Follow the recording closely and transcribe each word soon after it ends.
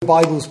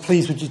Bibles,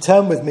 please would you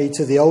turn with me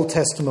to the Old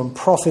Testament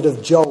prophet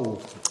of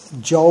Joel.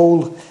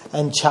 Joel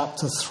and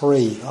chapter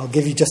 3. I'll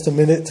give you just a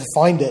minute to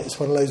find it. It's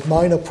one of those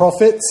minor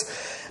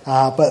prophets,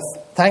 but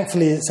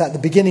thankfully it's at the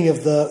beginning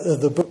of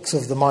the books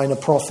of the minor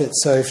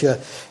prophets. So if you're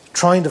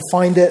trying to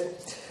find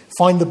it,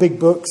 find the big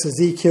books,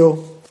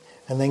 Ezekiel,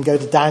 and then go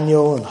to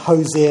Daniel and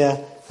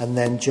Hosea, and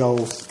then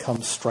Joel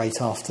comes straight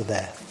after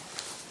there.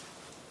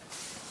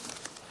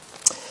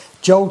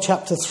 Joel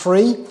chapter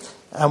 3,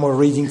 and we're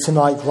reading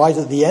tonight right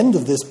at the end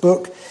of this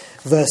book,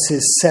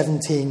 verses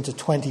 17 to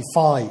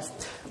 25.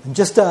 And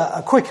just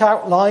a quick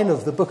outline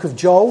of the book of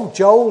Joel.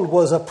 Joel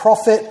was a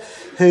prophet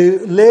who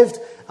lived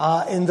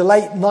in the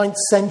late 9th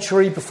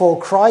century before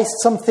Christ,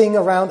 something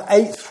around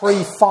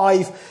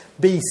 835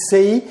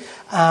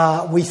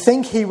 BC. We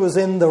think he was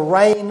in the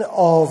reign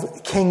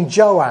of King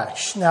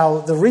Joash. Now,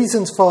 the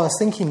reasons for us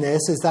thinking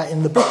this is that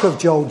in the book of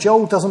Joel,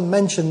 Joel doesn't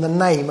mention the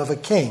name of a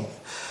king.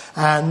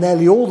 And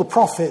nearly all the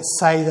prophets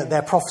say that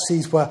their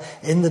prophecies were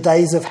in the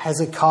days of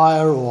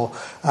Hezekiah or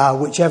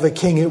whichever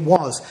king it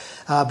was.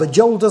 But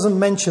Joel doesn't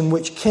mention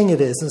which king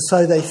it is. And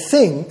so they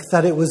think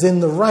that it was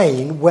in the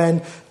reign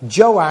when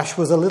Joash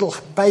was a little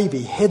baby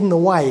hidden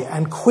away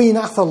and Queen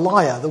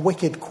Athaliah, the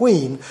wicked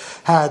queen,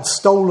 had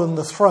stolen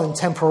the throne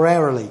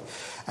temporarily.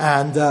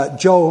 And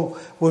Joel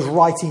was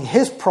writing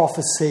his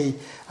prophecy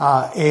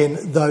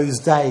in those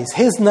days.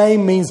 His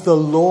name means the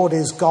Lord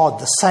is God,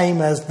 the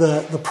same as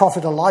the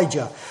prophet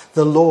Elijah.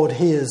 The Lord,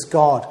 he is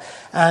God.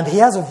 And he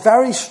has a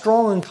very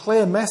strong and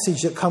clear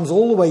message that comes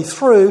all the way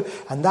through,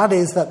 and that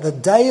is that the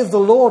day of the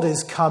Lord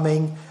is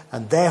coming,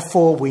 and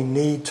therefore we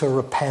need to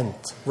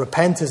repent.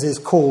 Repent is his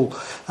call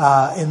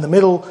in the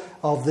middle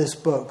of this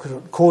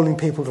book, calling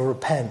people to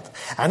repent.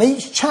 And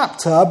each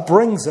chapter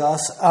brings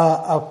us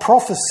a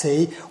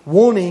prophecy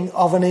warning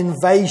of an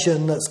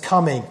invasion that's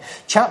coming.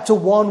 Chapter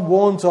 1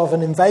 warns of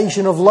an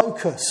invasion of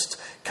locusts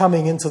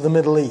coming into the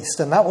Middle East.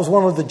 And that was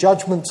one of the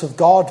judgments of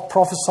God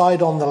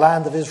prophesied on the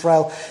land of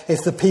Israel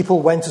if the people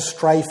went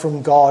astray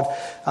from God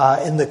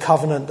in the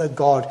covenant that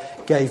God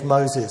gave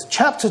Moses.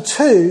 Chapter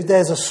 2,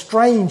 there's a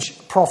strange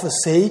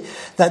prophecy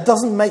that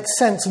doesn't make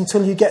sense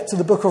until you get to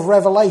the book of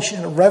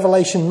Revelation.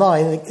 Revelation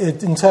 9,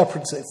 it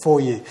interprets it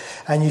for you.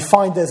 And you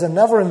find there's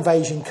another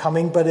invasion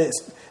coming, but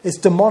it's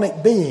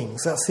demonic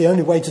beings. That's the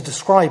only way to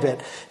describe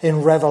it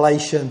in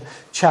Revelation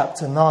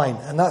chapter 9.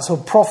 And that's a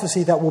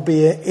prophecy that will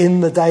be in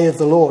the day of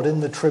the Lord,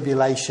 in the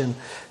tribulation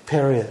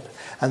period.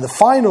 And the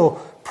final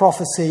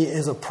prophecy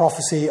is a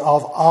prophecy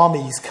of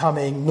armies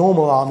coming,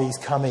 normal armies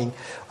coming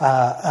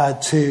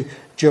to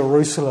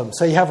Jerusalem.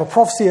 So you have a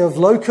prophecy of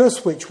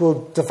locusts, which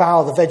will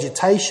devour the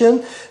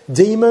vegetation,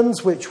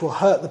 demons, which will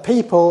hurt the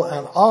people,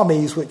 and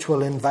armies, which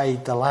will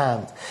invade the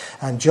land.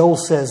 And Joel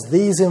says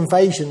these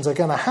invasions are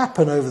going to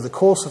happen over the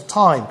course of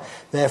time.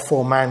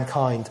 Therefore,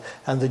 mankind,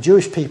 and the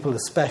Jewish people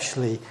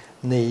especially,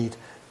 need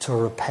to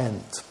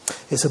repent.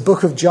 It's a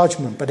book of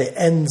judgment, but it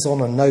ends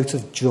on a note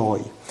of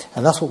joy.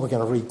 And that's what we're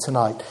going to read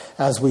tonight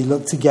as we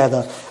look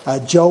together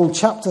at Joel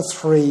chapter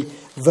 3,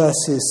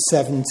 verses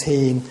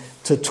 17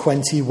 to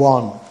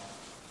 21.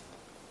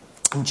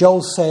 And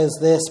Joel says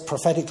this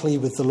prophetically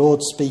with the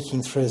Lord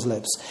speaking through his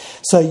lips.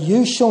 So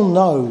you shall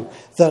know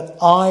that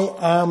I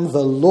am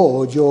the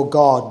Lord your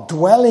God,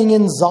 dwelling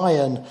in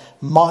Zion,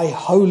 my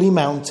holy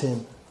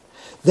mountain.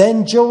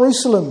 Then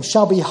Jerusalem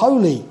shall be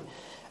holy,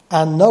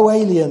 and no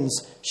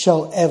aliens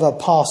shall ever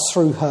pass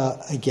through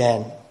her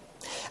again.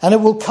 And it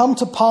will come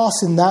to pass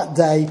in that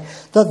day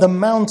that the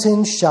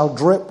mountains shall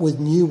drip with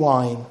new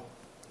wine,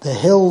 the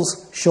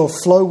hills shall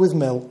flow with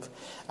milk,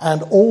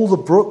 and all the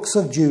brooks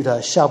of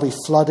Judah shall be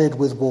flooded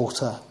with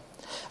water.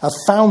 A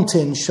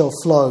fountain shall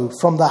flow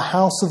from the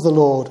house of the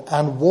Lord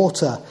and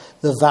water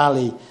the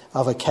valley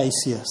of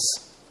Acacias.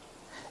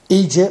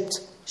 Egypt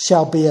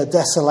shall be a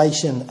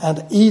desolation,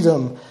 and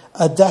Edom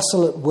a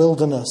desolate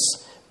wilderness,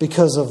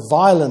 because of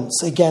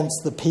violence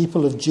against the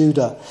people of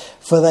Judah,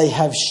 for they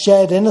have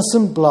shed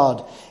innocent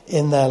blood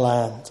in their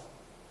land.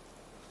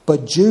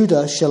 But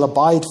Judah shall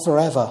abide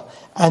forever,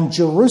 and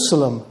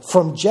Jerusalem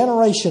from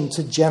generation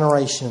to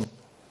generation.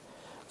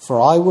 For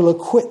I will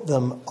acquit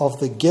them of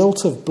the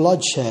guilt of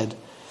bloodshed,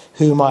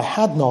 whom I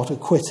had not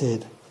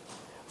acquitted,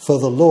 for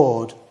the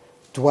Lord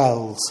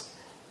dwells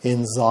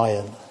in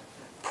Zion.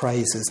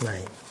 Praise his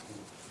name.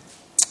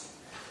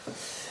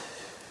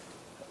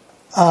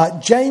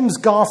 James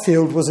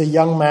Garfield was a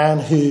young man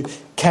who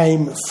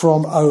came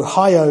from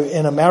Ohio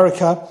in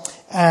America,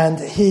 and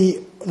he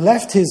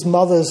left his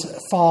mother's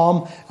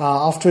farm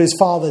after his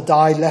father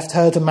died, left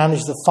her to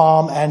manage the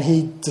farm, and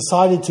he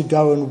decided to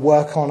go and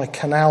work on a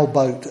canal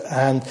boat.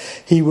 And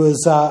he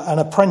was an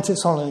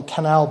apprentice on a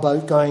canal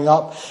boat going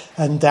up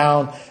and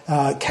down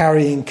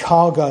carrying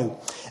cargo.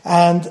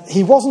 And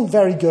he wasn't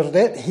very good at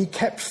it. He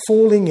kept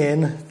falling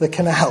in the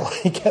canal.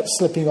 He kept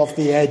slipping off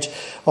the edge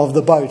of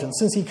the boat. And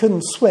since he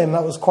couldn't swim,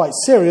 that was quite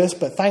serious.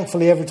 But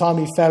thankfully, every time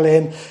he fell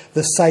in,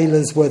 the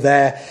sailors were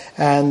there,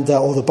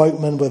 or the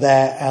boatmen were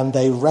there, and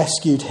they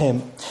rescued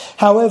him.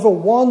 However,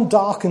 one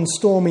dark and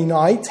stormy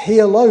night, he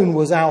alone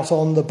was out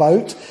on the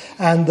boat,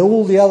 and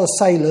all the other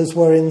sailors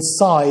were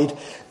inside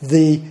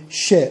the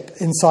ship,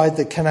 inside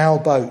the canal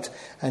boat.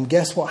 And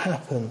guess what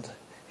happened?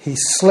 He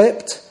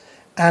slipped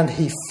and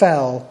he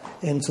fell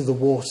into the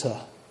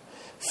water.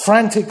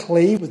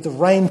 Frantically, with the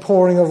rain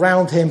pouring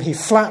around him, he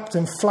flapped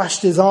and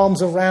flashed his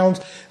arms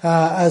around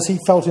as he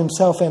felt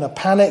himself in a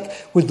panic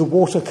with the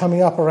water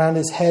coming up around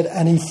his head,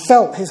 and he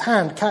felt his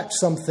hand catch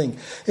something.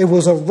 It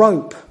was a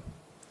rope,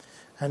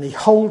 and he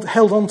held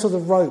onto the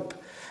rope,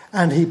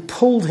 and he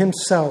pulled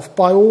himself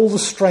by all the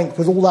strength,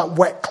 with all that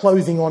wet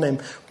clothing on him,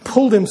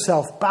 pulled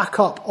himself back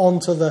up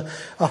onto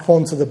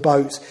the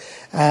boat,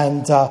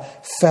 and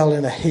fell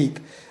in a heap,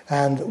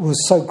 and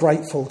was so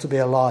grateful to be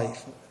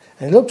alive.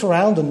 And he looked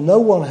around, and no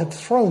one had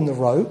thrown the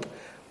rope,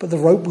 but the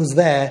rope was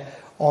there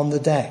on the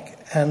deck.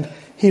 And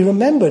he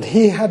remembered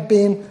he had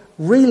been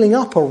reeling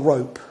up a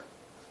rope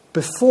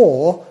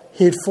before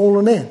he had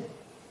fallen in.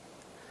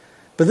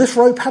 But this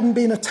rope hadn't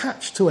been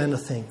attached to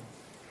anything.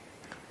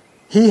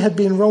 He had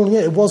been rolling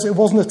it. It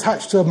wasn't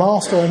attached to a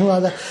mast or anything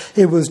like that.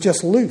 It was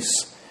just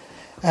loose.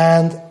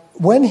 And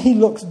when he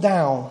looked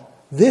down,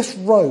 this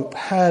rope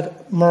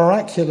had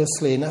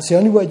miraculously, and that's the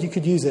only word you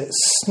could use it,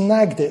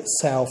 snagged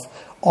itself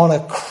on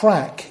a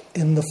crack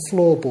in the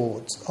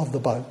floorboards of the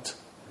boat.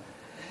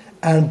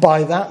 And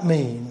by that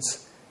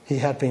means, he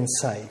had been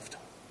saved.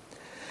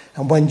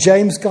 And when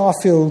James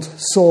Garfield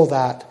saw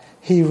that,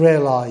 he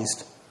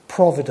realised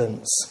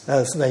providence,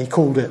 as they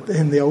called it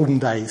in the olden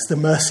days, the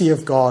mercy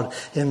of God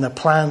in the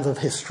plans of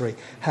history,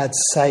 had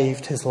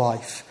saved his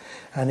life.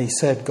 And he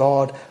said,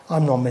 God,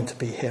 I'm not meant to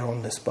be here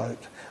on this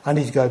boat. I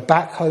need to go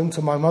back home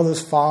to my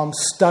mother's farm,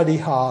 study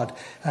hard,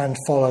 and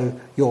follow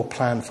your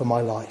plan for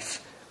my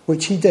life.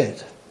 Which he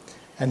did.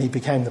 And he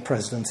became the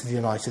President of the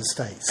United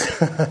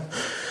States.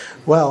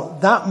 Well,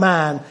 that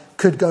man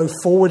could go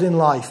forward in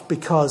life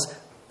because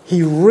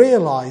he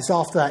realized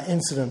after that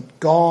incident,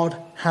 God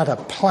had a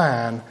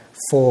plan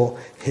for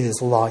his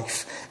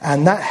life.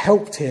 And that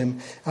helped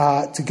him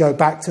to go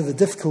back to the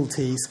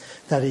difficulties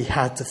that he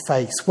had to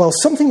face. Well,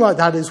 something like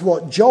that is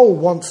what Joel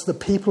wants the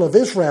people of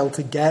Israel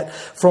to get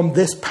from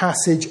this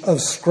passage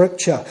of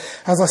Scripture.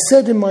 As I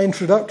said in my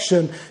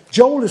introduction,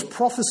 Joel is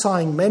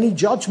prophesying many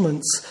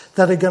judgments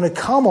that are going to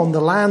come on the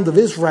land of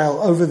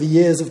Israel over the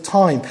years of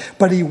time.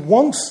 But he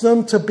wants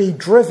them to be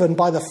driven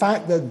by the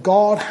fact that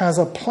God has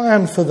a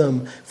plan for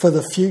them for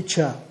the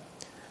future,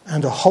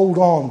 and to hold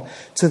on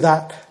to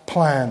that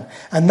plan.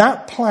 And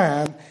that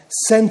plan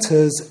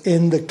centers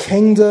in the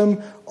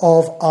kingdom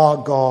of our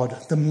God,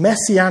 the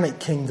messianic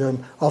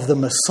kingdom of the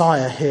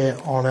Messiah here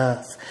on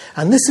earth.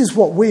 And this is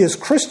what we as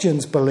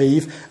Christians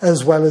believe,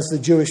 as well as the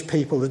Jewish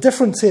people. The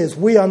difference is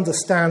we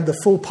understand the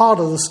full part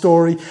of the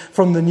story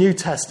from the New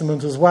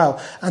Testament as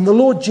well. And the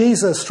Lord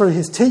Jesus, through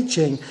his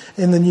teaching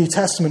in the New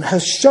Testament,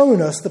 has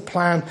shown us the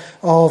plan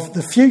of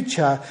the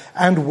future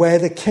and where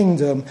the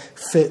kingdom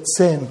fits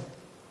in.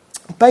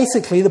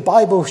 Basically, the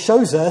Bible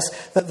shows us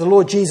that the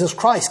Lord Jesus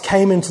Christ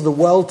came into the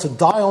world to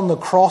die on the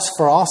cross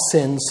for our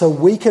sins so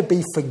we could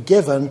be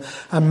forgiven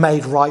and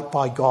made right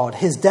by God.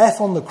 His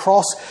death on the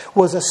cross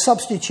was a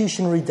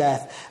substitutionary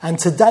death. And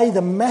today,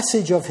 the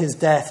message of his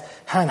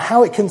death and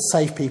how it can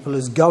save people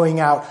is going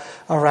out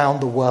around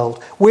the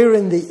world. We're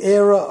in the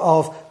era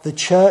of the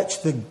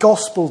church, the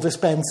gospel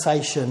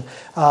dispensation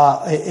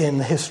in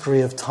the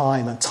history of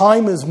time. And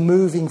time is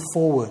moving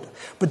forward.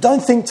 But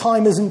don't think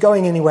time isn't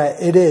going anywhere.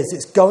 It is.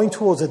 It's going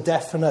towards a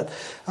definite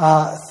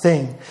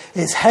thing.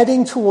 It's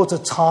heading towards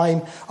a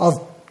time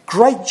of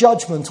great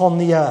judgment on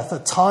the earth, a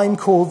time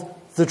called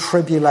the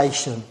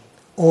tribulation,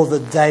 or the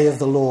day of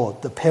the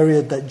Lord, the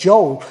period that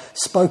Joel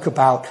spoke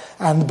about,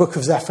 and the book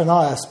of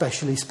Zephaniah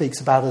especially speaks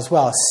about as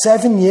well. A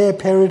 7-year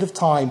period of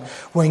time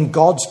when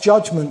God's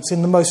judgments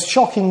in the most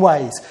shocking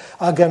ways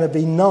are going to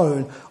be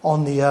known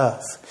on the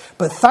earth.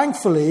 But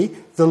thankfully,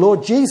 the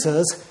Lord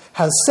Jesus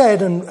has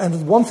said,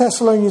 and 1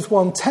 Thessalonians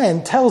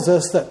 1:10 tells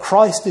us that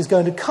Christ is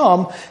going to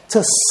come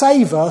to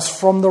save us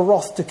from the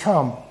wrath to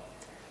come.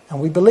 And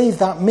we believe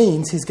that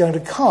means he's going to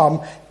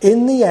come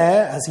in the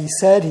air. As he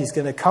said, he's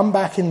going to come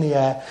back in the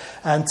air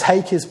and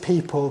take his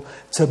people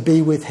to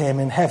be with him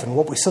in heaven,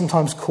 what we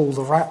sometimes call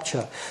the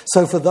rapture.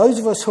 So for those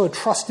of us who are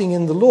trusting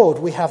in the Lord,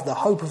 we have the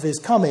hope of his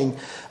coming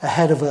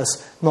ahead of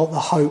us, not the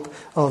hope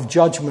of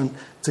judgment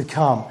to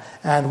come.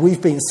 And we've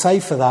been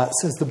saved for that,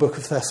 says the book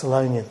of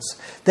Thessalonians.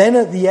 Then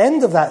at the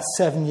end of that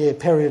 7-year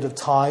period of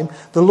time,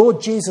 the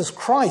Lord Jesus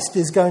Christ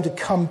is going to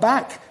come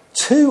back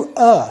to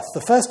earth.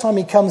 The first time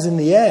he comes in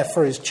the air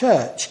for his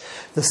church.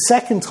 The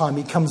second time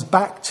he comes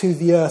back to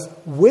the earth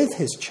with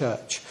his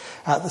church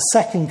at the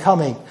second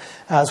coming,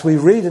 as we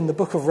read in the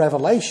book of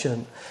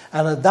Revelation.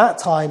 And at that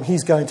time,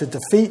 he's going to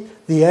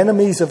defeat the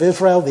enemies of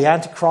Israel, the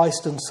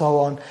Antichrist and so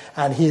on,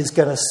 and he is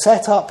going to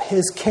set up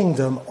his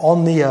kingdom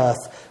on the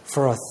earth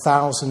for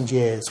 1,000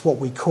 years, what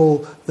we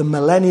call the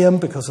millennium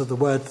because of the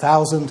word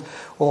thousand,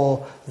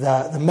 or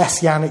the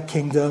Messianic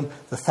kingdom,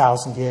 the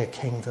 1,000-year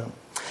kingdom.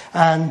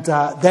 And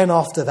then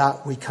after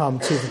that, we come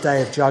to the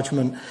day of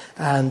judgment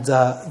and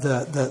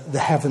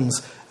the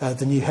heavens,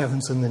 the new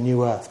heavens and the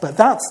new earth. But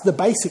that's the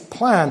basic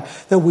plan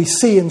that we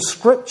see in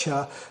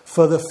Scripture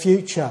for the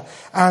future.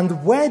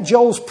 And where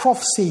Joel's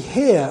prophecy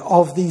here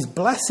of these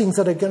blessings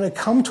that are going to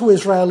come to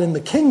Israel in the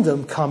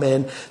kingdom come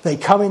in, they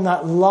come in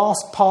that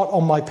last part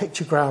on my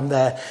pictogram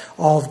there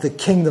of the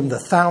kingdom,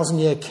 the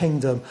 1,000-year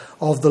kingdom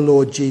of the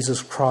Lord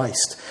Jesus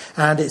Christ.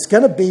 And it's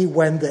going to be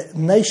when the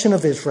nation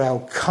of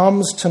Israel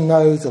comes to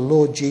know the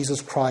Lord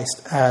Jesus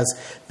Christ as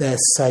their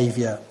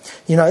Saviour.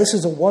 You know, this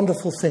is a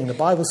wonderful thing. The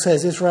Bible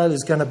says Israel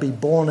is going to be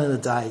born in a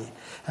day.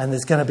 And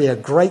there's going to be a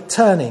great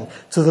turning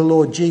to the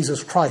Lord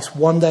Jesus Christ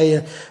one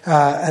day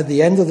at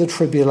the end of the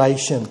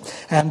tribulation.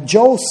 And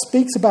Joel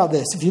speaks about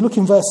this. If you look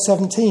in verse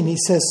 17, he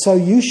says, "So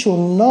you shall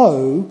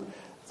know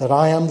that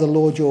I am the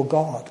Lord your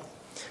God."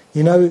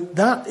 You know,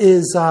 that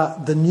is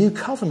the new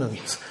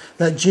covenant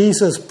that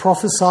Jesus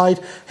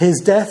prophesied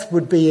his death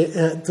would be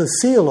the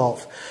seal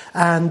of,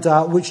 and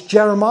which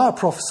Jeremiah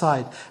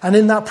prophesied. And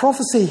in that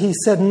prophecy, he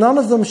said, "None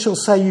of them shall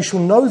say you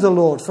shall know the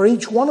Lord, for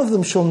each one of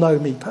them shall know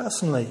me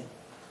personally."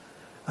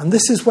 And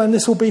this is when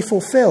this will be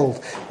fulfilled,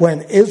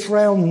 when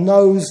Israel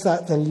knows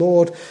that the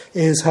Lord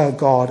is her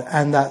God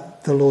and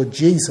that the Lord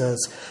Jesus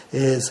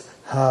is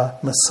her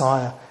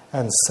Messiah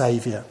and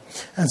Saviour.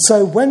 And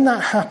so when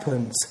that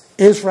happens,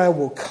 Israel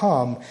will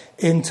come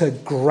into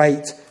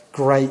great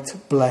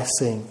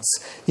blessings.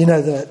 You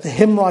know, the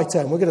hymn writer,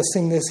 and we're going to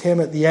sing this hymn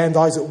at the end,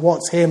 Isaac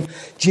Watts' hymn,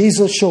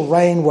 "Jesus shall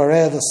reign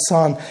where'er the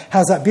sun,"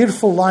 has that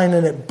beautiful line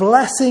in it,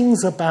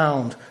 "Blessings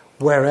abound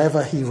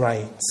wherever he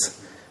reigns."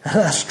 And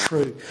that's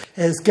true.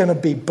 There's going to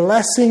be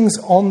blessings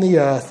on the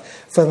earth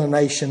for the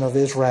nation of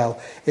Israel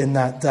in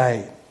that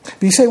day.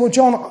 But you say, "Well,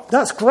 John,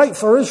 that's great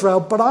for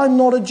Israel, but I'm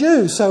not a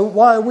Jew, so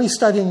why are we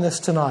studying this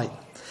tonight?"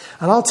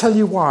 And I'll tell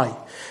you why.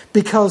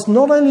 Because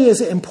not only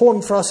is it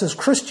important for us as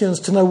Christians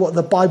to know what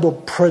the Bible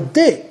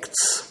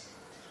predicts,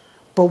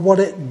 but what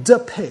it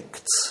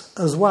depicts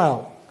as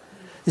well.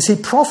 You see,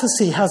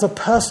 prophecy has a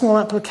personal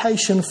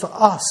application for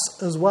us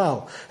as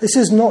well. This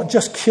is not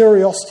just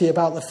curiosity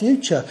about the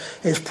future.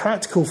 It's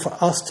practical for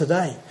us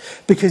today.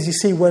 Because you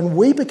see, when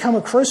we become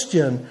a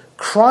Christian,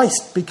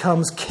 Christ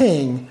becomes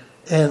king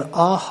in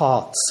our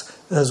hearts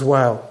as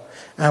well.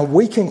 And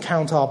we can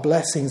count our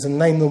blessings and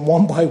name them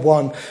one by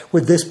one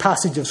with this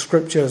passage of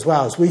Scripture as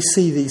well, as we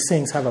see these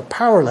things have a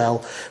parallel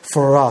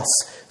for us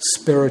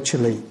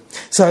spiritually.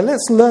 So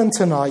let's learn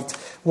tonight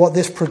what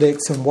this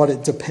predicts and what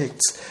it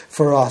depicts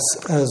for us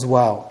as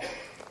well.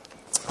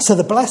 So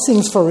the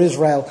blessings for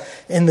Israel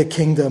in the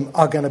kingdom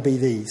are going to be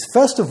these.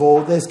 First of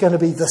all, there's going to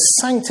be the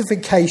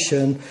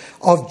sanctification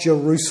of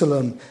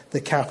Jerusalem, the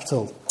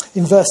capital.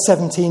 In verse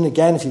 17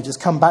 again, if you just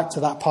come back to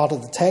that part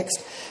of the text,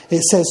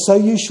 it says, "So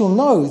you shall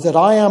know that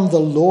I am the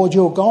Lord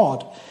your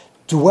God,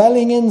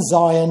 dwelling in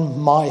Zion,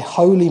 my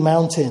holy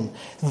mountain.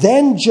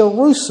 Then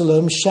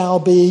Jerusalem shall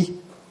be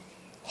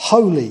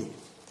holy,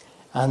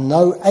 and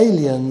no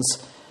aliens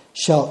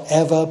shall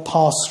ever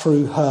pass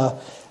through her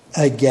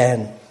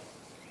again."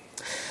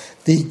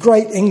 The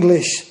great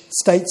English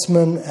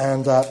statesman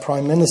and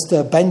Prime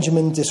Minister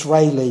Benjamin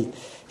Disraeli,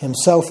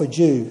 himself a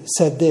Jew,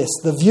 said this: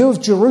 "The view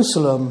of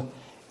Jerusalem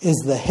is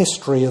the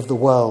history of the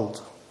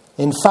world.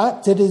 In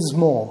fact, it is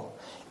more.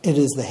 It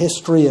is the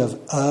history of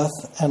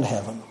earth and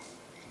heaven."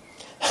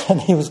 And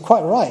he was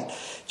quite right.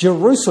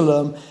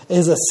 Jerusalem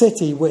is a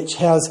city which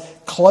has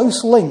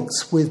close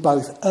links with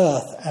both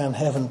earth and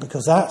heaven,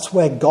 because that's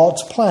where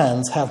God's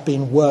plans have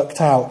been worked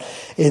out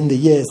in the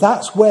years.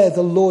 That's where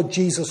the Lord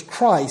Jesus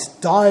Christ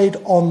died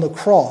on the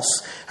cross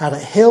at a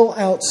hill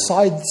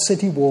outside the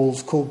city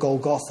walls called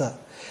Golgotha.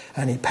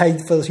 And he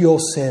paid for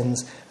your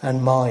sins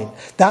and mine.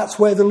 That's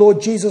where the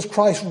Lord Jesus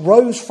Christ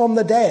rose from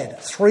the dead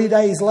 3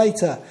 days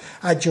later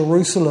at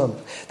Jerusalem.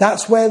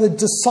 That's where the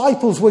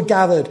disciples were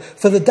gathered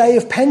for the day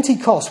of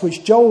Pentecost,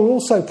 which Joel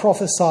also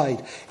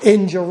prophesied,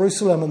 in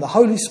Jerusalem. And the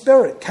Holy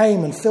Spirit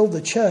came and filled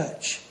the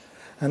church.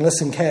 And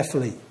listen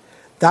carefully.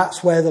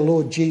 That's where the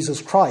Lord Jesus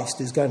Christ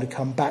is going to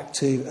come back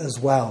to as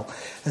well.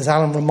 As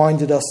Alan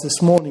reminded us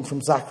this morning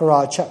from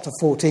Zechariah chapter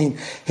 14,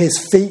 his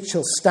feet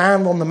shall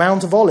stand on the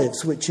Mount of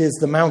Olives, which is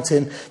the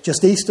mountain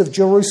just east of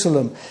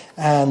Jerusalem,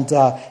 and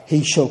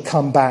he shall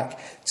come back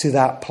to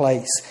that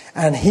place.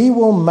 And he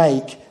will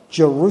make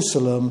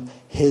Jerusalem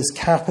his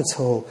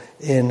capital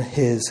in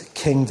his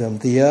kingdom.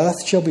 The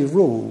earth shall be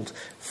ruled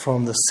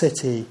from the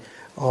city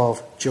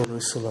of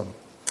Jerusalem.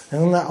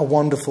 Isn't that a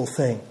wonderful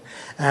thing?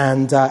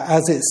 And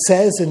as it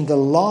says in the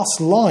last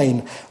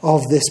line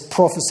of this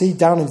prophecy,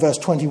 down in verse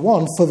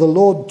 21, "For the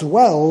Lord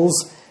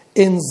dwells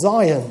in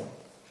Zion.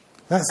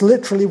 That's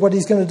literally what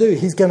he's going to do.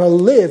 He's going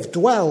to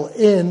dwell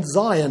in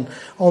Zion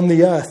on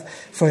the earth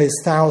for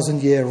his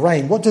 1,000-year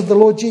reign. What did the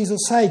Lord Jesus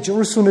say?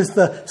 Jerusalem is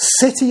the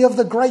city of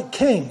the great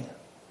king.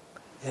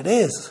 It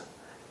is.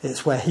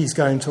 It's where he's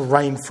going to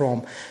reign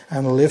from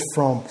and live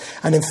from.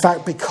 And in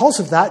fact, because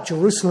of that,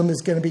 Jerusalem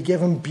is going to be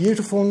given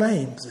beautiful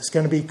names. It's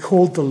going to be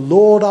called the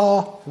Lord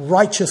our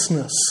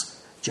righteousness,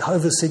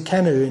 Jehovah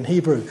Tsidkenu in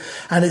Hebrew.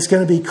 And it's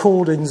going to be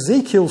called in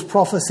Ezekiel's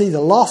prophecy,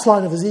 the last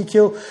line of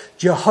Ezekiel,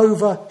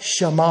 Jehovah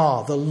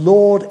Shammah. The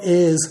Lord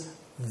is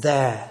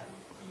there.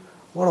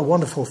 What a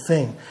wonderful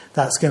thing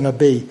that's going to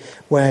be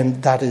when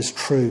that is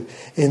true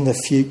in the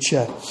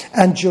future.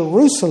 And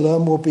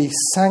Jerusalem will be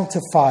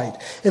sanctified.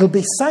 It'll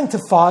be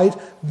sanctified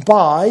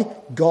by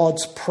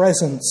God's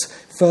presence,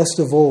 first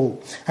of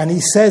all. And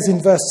he says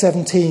in verse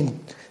 17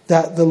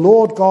 that the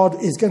Lord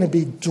God is going to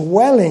be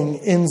dwelling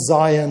in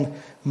Zion,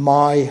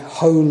 my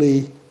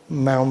holy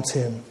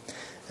mountain.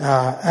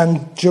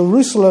 And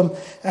Jerusalem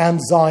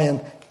and Zion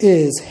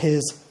is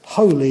his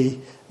holy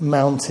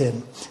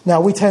mountain.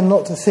 Now, we tend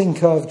not to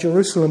think of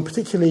Jerusalem,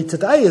 particularly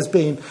today, as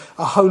being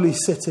a holy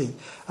city.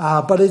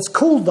 But it's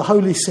called the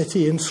holy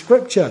city in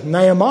Scripture.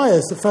 Nehemiah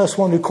is the first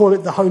one who called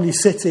it the holy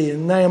city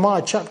in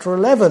Nehemiah chapter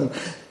 11.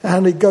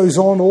 And it goes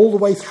on all the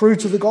way through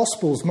to the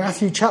Gospels.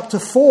 Matthew chapter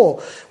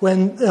 4,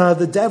 when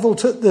the devil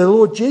took the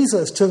Lord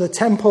Jesus to the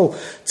temple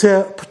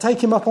to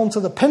take him up onto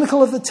the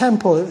pinnacle of the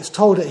temple, it was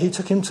told that he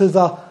took him to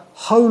the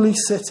holy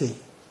city.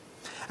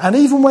 And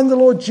even when the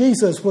Lord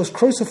Jesus was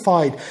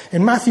crucified,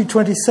 in Matthew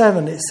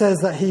 27, it says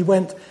that he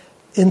went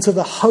into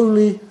the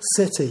holy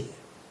city.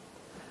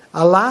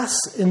 Alas,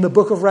 in the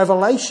book of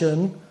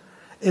Revelation,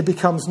 it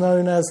becomes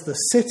known as the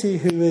city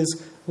who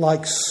is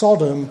like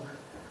Sodom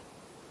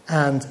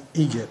and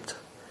Egypt.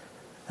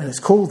 And it's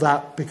called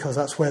that because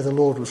that's where the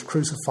Lord was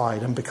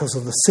crucified and because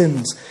of the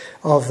sins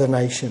of the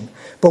nation.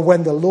 But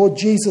when the Lord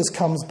Jesus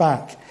comes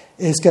back,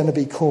 it's going to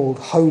be called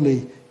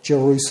Holy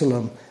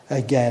Jerusalem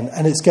again.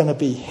 And it's going to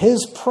be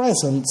his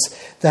presence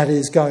that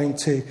is going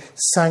to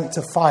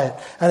sanctify it.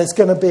 And it's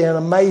going to be an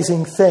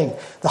amazing thing.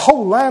 The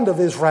whole land of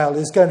Israel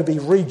is going to be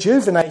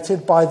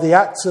rejuvenated by the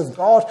acts of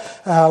God,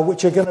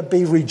 which are going to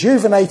be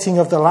rejuvenating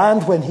of the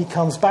land when he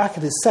comes back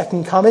at his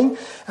second coming.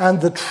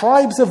 And the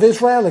tribes of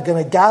Israel are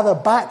going to gather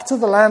back to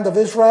the land of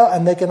Israel,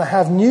 and they're going to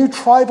have new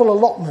tribal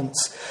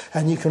allotments.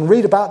 And you can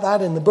read about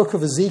that in the book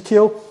of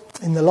Ezekiel,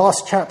 in the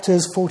last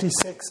chapters,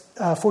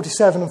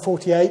 47 and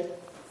 48.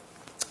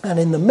 And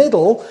in the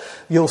middle,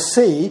 you'll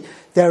see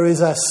there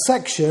is a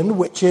section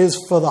which is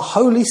for the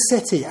holy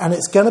city, and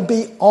it's going to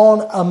be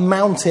on a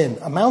mountain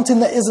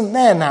that isn't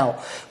there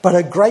now, but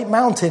a great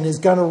mountain is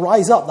going to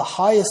rise up, the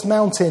highest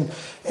mountain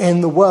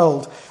in the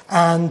world.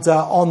 And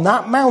on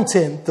that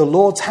mountain, the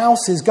Lord's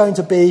house is going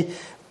to be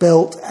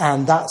built,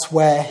 and that's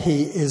where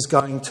he is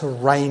going to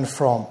reign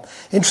from.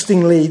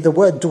 Interestingly, the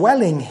word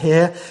dwelling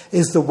here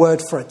is the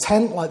word for a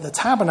tent, like the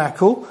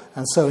tabernacle.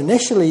 And so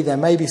initially there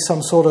may be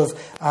some sort of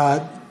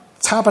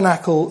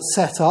tabernacle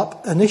set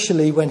up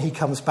initially when he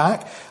comes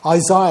back.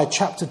 Isaiah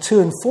chapter 2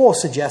 and 4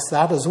 suggest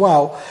that as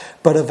well.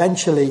 But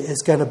eventually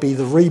it's going to be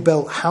the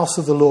rebuilt house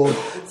of the Lord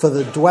for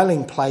the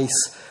dwelling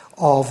place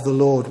of the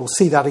Lord. We'll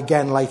see that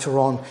again later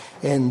on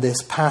in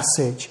this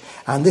passage.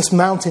 And this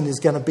mountain is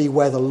going to be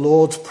where the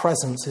Lord's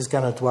presence is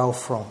going to dwell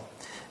from.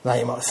 Now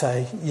you might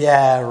say,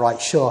 yeah,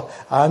 right, sure.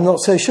 I'm not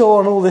so sure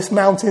on all this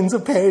mountains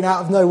appearing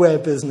out of nowhere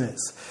business.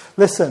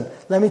 Listen,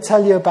 let me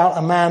tell you about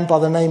a man by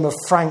the name of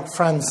Frank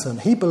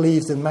Franson. He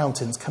believed in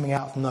mountains coming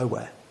out of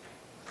nowhere.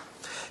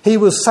 He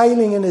was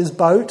sailing in his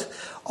boat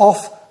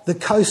off the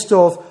coast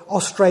of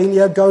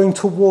Australia going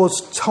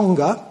towards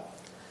Tonga.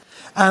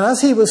 And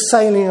as he was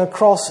sailing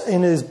across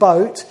in his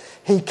boat,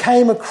 he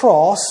came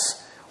across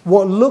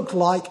what looked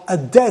like a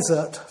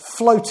desert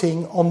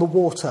floating on the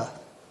water.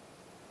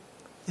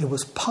 It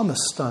was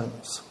pumice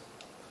stones.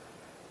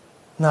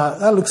 Now,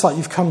 that looks like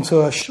you've come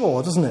to a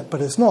shore, doesn't it?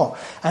 But it's not.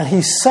 And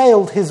he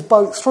sailed his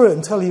boat through it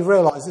until he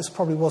realised this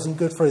probably wasn't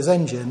good for his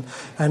engine,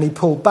 and he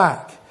pulled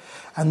back.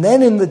 And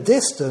then in the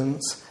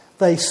distance,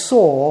 they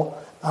saw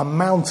a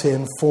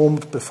mountain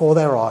formed before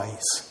their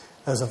eyes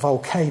as a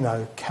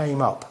volcano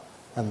came up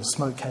and the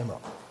smoke came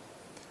up.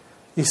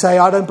 You say,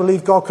 I don't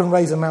believe God can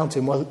raise a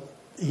mountain. Well,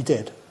 he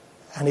did.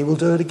 And he will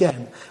do it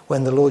again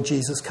when the Lord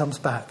Jesus comes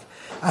back.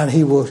 And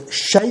he will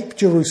shape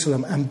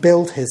Jerusalem and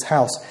build his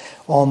house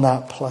on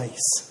that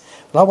place.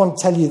 But I want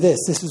to tell you this.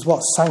 This is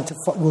what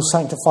will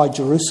sanctify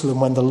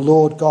Jerusalem when the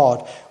Lord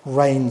God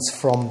reigns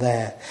from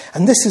there.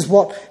 And this is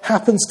what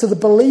happens to the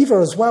believer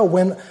as well.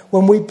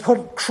 When we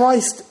take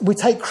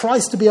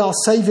Christ to be our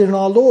Saviour and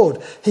our Lord.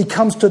 He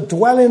comes to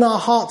dwell in our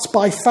hearts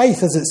by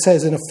faith, as it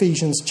says in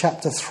Ephesians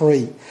chapter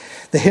 3.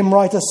 The hymn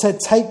writer said,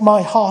 "Take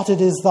my heart,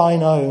 it is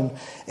thine own.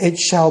 It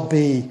shall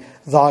be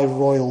thy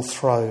royal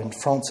throne."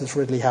 Francis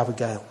Ridley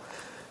Havergal.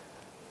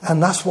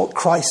 And that's what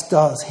Christ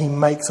does. He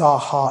makes our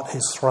heart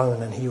his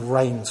throne and he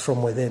reigns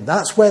from within.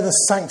 That's where the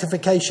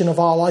sanctification of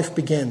our life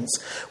begins,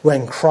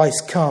 when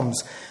Christ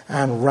comes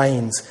and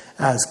reigns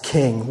as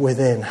King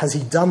within. Has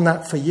he done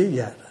that for you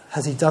yet?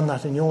 Has he done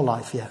that in your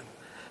life yet?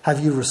 Have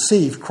you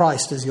received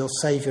Christ as your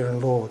Saviour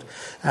and Lord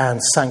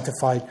and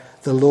sanctified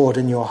the Lord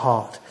in your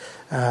heart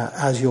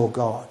as your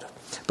God?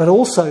 But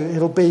also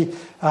it'll be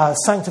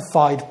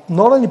sanctified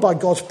not only by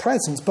God's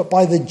presence, but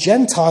by the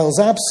Gentiles'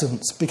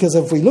 absence. Because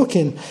if we look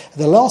in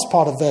the last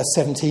part of verse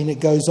 17, it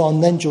goes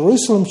on, then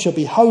Jerusalem shall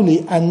be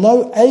holy, and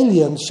no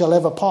alien shall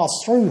ever pass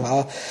through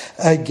her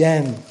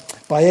again.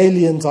 By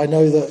aliens, I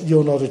know that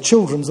you're not a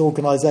children's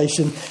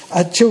organisation,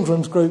 a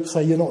children's group, so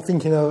you're not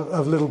thinking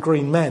of little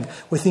green men.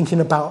 We're thinking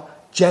about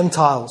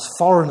Gentiles,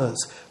 foreigners,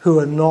 who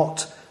are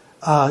not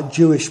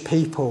Jewish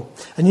people.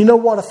 And you know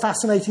what a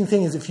fascinating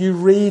thing is? If you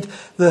read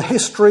the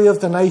history of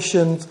the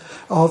nation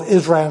of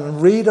Israel and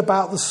read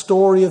about the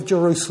story of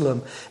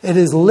Jerusalem, it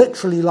is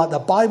literally like the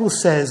Bible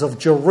says of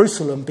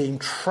Jerusalem being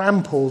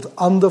trampled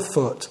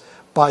underfoot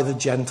by the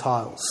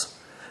Gentiles.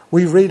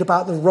 We read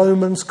about the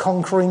Romans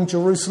conquering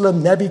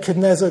Jerusalem,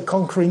 Nebuchadnezzar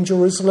conquering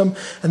Jerusalem,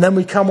 and then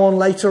we come on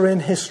later in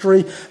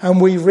history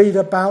and we read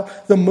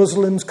about the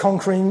Muslims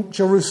conquering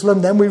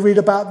Jerusalem, then we read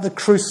about the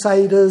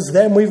Crusaders,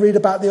 then we read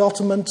about the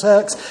Ottoman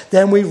Turks,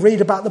 then we read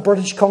about the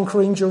British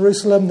conquering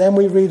Jerusalem, then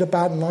we read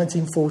about in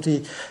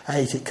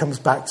 1948 it comes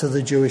back to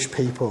the Jewish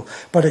people.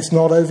 But it's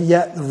not over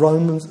yet.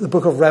 The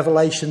book of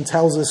Revelation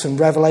tells us in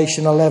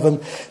Revelation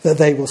 11 that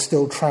they will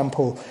still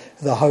trample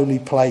the holy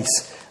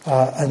place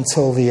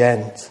until the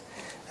end.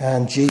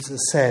 And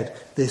Jesus said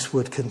this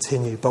would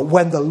continue. But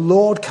when the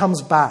Lord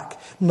comes back,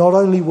 not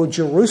only will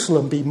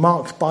Jerusalem be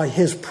marked by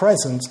his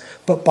presence,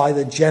 but by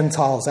the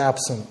Gentiles'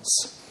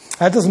 absence.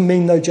 That doesn't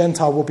mean no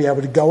Gentile will be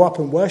able to go up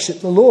and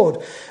worship the Lord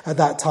at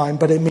that time,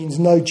 but it means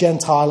no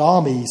Gentile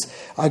armies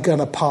are going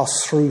to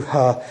pass through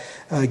her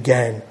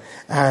again.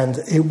 And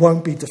it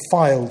won't be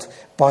defiled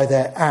by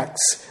their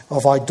acts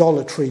of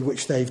idolatry,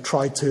 which they've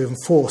tried to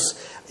enforce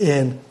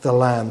in the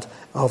land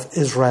of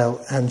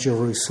Israel and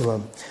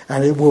Jerusalem.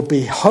 And it will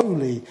be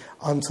holy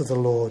unto the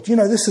Lord. You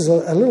know, this is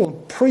a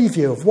little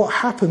preview of what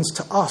happens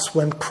to us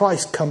when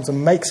Christ comes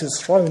and makes his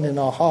throne in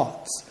our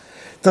hearts.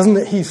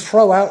 Doesn't he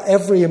throw out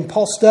every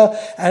imposter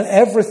and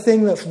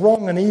everything that's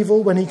wrong and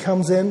evil when he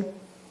comes in?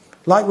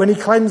 Like when he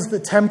cleansed the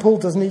temple,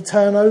 doesn't he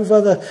turn over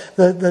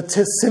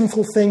the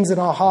sinful things in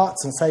our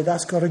hearts and say,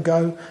 that's got to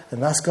go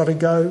and that's got to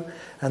go?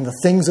 And the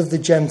things of the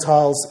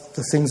Gentiles,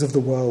 the things of the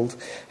world,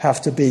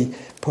 have to be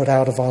put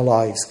out of our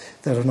lives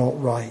that are not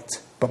right.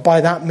 But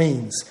by that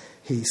means,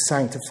 he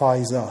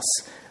sanctifies us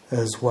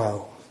as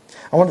well.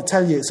 I want to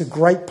tell you, it's a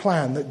great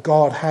plan that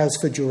God has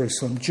for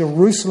Jerusalem.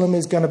 Jerusalem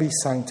is going to be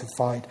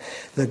sanctified.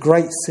 The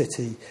great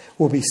city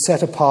will be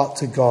set apart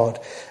to God,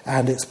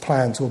 and its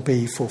plans will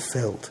be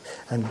fulfilled.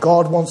 And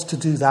God wants to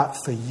do that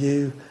for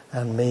you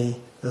and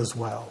me as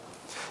well.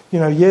 You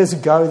know, years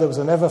ago, there was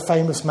an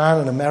ever-famous man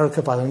in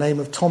America by the name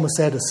of Thomas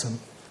Edison.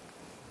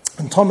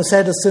 And Thomas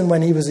Edison,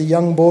 when he was a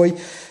young boy,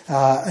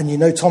 and you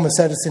know Thomas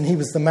Edison, he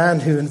was the man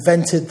who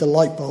invented the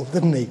light bulb,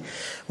 didn't he?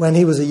 When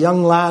he was a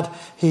young lad,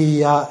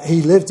 he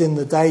lived in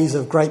the days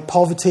of great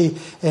poverty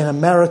in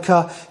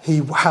America. He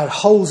had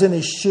holes in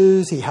his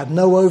shoes. He had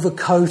no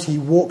overcoat. He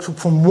walked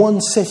from one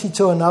city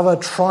to another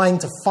trying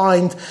to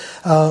find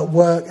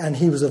work. And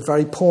he was a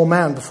very poor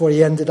man before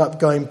he ended up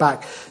going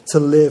back to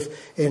live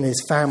in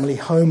his family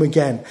home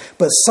again.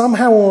 But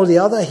somehow or the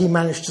other, he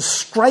managed to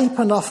scrape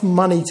enough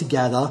money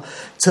together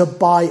to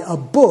buy a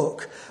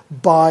book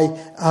by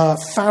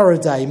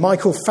Faraday,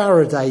 Michael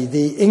Faraday,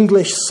 the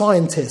English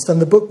scientist. And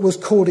the book was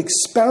called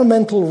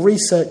Experimental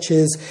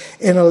Researches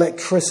in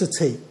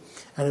Electricity.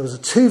 And it was a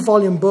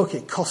 2-volume book.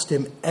 It cost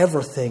him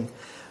everything.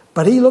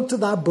 But he looked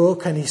at that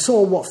book and he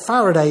saw what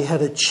Faraday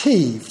had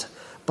achieved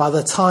by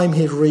the time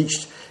he'd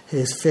reached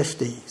his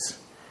 50s.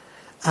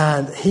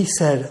 And he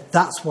said,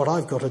 that's what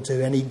I've got to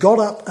do. And he got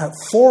up at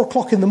 4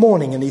 o'clock in the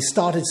morning and he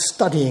started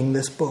studying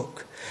this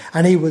book.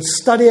 And he would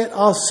study it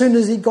as soon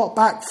as he got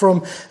back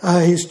from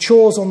his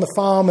chores on the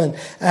farm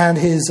and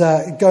his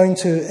going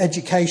to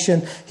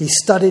education. He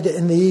studied it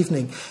in the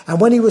evening.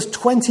 And when he was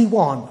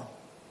 21,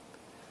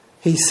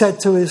 he said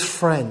to his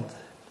friend,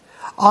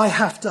 I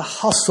have to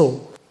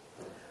hustle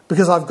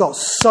because I've got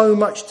so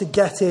much to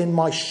get in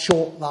my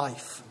short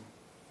life.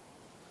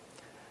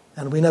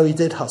 And we know he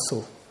did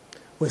hustle.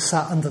 We're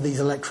sat under these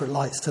electric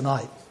lights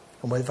tonight,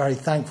 and we're very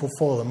thankful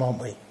for them, aren't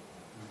we?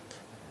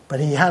 But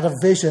he had a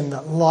vision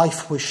that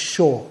life was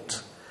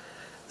short.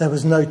 There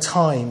was no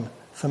time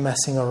for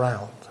messing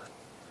around.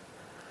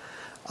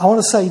 I want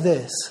to say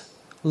this.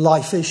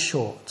 Life is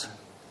short.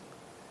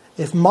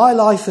 If my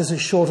life is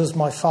as short as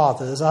my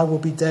father's, I will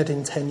be dead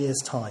in 10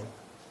 years' time.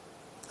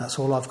 That's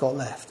all I've got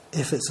left,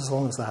 if it's as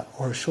long as that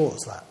or as short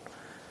as that.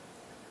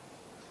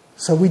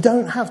 So we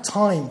don't have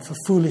time for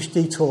foolish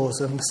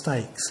detours and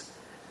mistakes.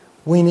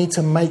 We need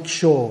to make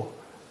sure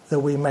that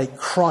we make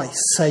Christ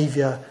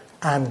Saviour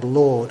and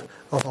Lord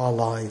of our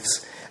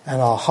lives, and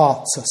our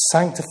hearts are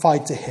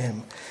sanctified to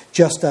him,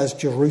 just as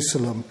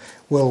Jerusalem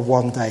will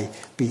one day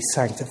be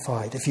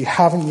sanctified. If you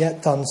haven't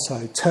yet done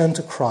so, turn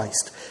to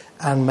Christ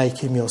and make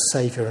him your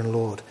Saviour and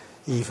Lord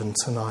even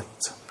tonight.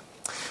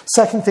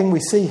 Second thing we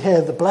see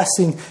here, the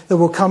blessing that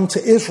will come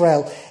to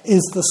Israel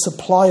is the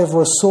supply of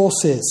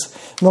resources.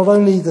 Not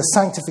only the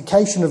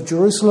sanctification of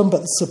Jerusalem,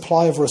 but the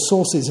supply of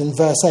resources in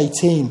verse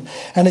 18.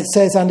 And it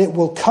says, "And it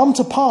will come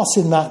to pass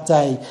in that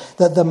day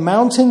that the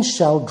mountains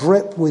shall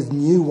drip with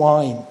new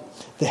wine.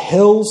 The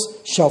hills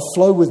shall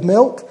flow with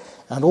milk,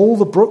 and all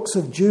the brooks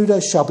of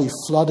Judah shall be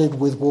flooded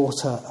with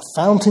water. A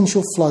fountain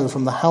shall flow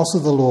from the house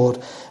of the Lord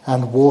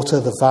and water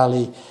the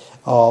valley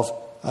of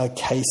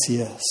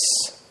Acacias."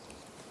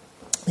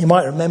 You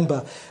might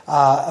remember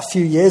a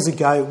few years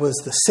ago, it was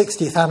the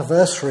 60th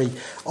anniversary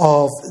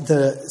of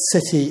the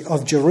city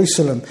of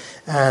Jerusalem,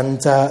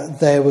 and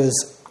there was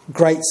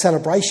great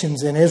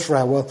celebrations in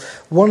Israel. Well,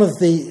 one of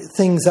the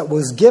things that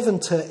was given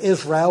to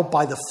Israel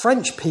by the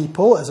French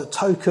people as a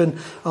token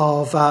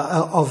of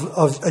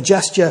a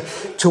gesture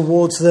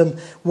towards them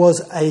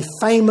was a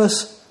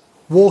famous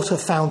water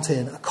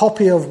fountain, a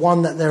copy of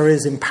one that there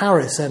is in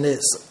Paris, and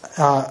it's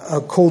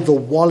called the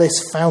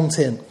Wallace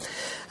Fountain.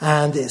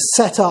 And it's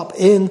set up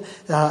in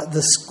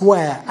the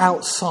square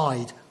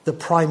outside the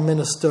Prime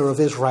Minister of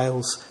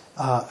Israel's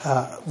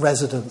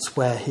residence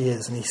where he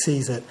is, and he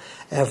sees it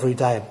every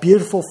day. A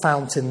beautiful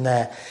fountain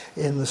there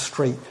in the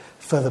street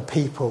for the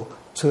people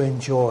to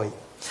enjoy.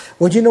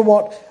 Well, do you know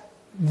what?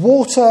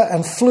 Water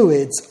and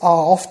fluids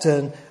are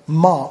often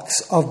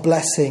marks of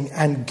blessing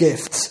and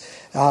gifts,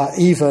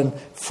 even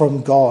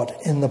from God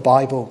in the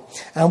Bible.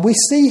 And we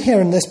see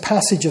here in this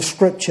passage of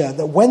Scripture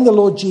that when the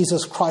Lord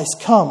Jesus Christ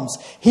comes,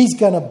 he's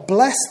going to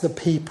bless the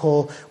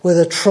people with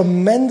a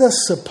tremendous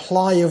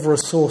supply of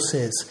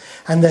resources.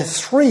 And there are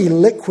three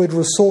liquid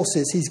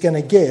resources he's going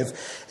to give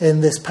in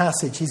this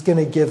passage. He's going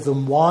to give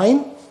them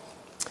wine,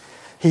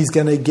 he's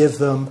going to give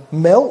them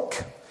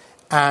milk,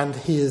 and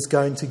he is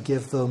going to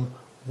give them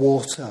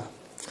water.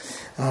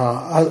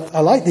 I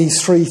like these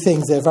three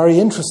things. They're very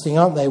interesting,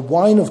 aren't they?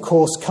 Wine, of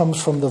course,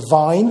 comes from the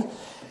vine,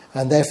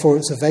 and therefore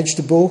it's a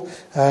vegetable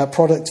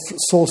product.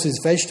 Source is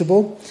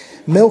vegetable.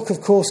 Milk,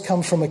 of course,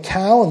 comes from a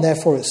cow, and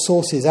therefore its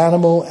source is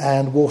animal.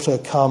 And water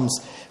comes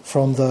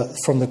from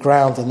the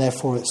ground, and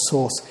therefore its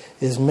source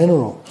is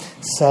mineral.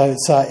 So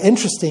it's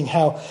interesting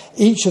how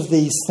each of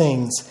these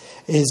things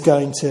is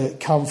going to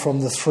come from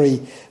the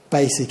three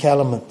basic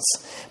elements.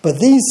 But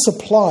these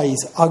supplies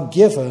are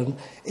given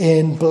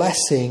in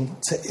blessing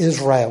to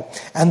Israel,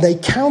 and they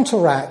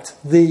counteract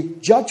the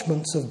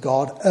judgments of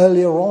God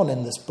earlier on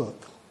in this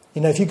book.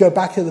 You know, if you go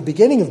back at the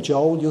beginning of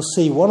Joel, you'll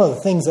see one of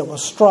the things that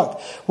was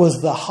struck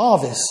was the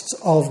harvests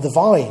of the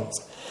vines.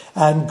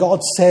 And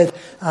God said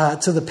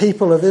to the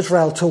people of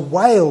Israel to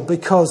wail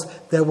because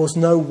there was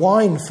no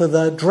wine for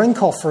the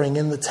drink offering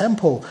in the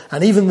temple.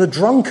 And even the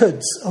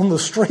drunkards on the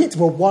street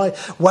were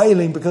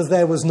wailing because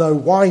there was no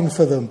wine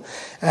for them.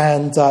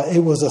 And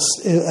it was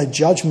a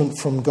judgment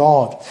from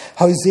God.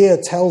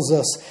 Hosea tells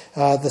us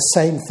the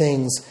same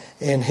things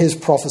in his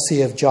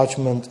prophecy of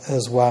judgment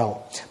as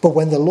well. But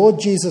when the Lord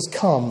Jesus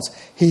comes,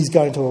 he's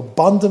going to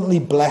abundantly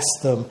bless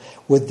them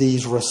with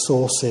these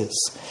resources.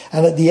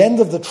 And at the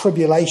end of the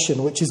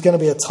tribulation, which is going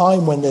to be a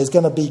time when there's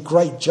going to be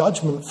great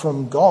judgment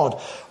from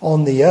God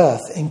on the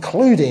earth,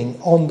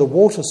 including on the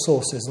water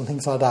sources and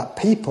things like that,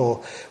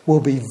 people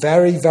will be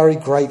very, very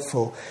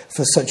grateful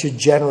for such a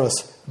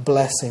generous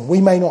blessing.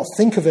 We may not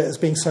think of it as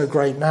being so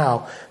great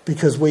now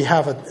because we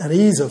have an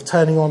ease of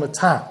turning on a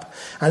tap.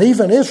 And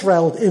even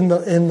Israel, in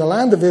the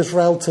land of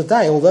Israel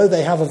today, although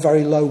they have a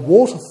very low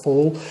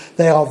waterfall,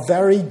 they are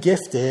very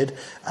gifted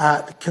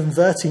at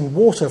converting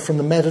water from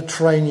the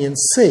Mediterranean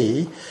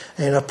Sea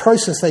in a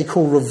process they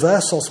call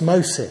reverse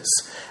osmosis.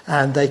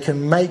 And they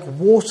can make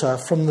water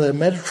from the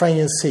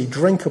Mediterranean Sea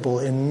drinkable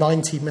in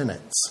 90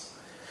 minutes.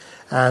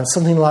 And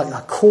something like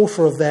a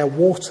quarter of their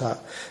water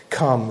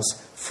comes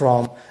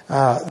from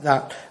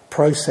that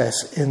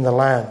process in the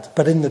land.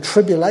 But in the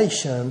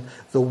tribulation,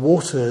 the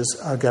waters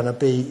are going to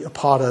be a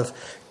part of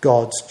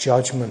God's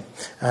judgment,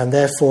 and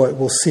therefore it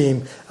will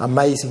seem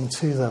amazing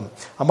to them.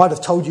 I might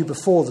have told you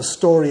before the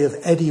story of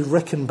Eddie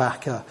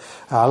Rickenbacker.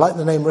 I like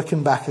the name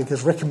Rickenbacker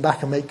because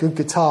Rickenbacker made good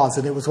guitars,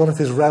 and it was one of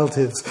his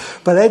relatives.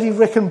 But Eddie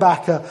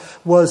Rickenbacker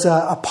was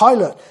a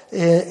pilot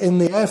in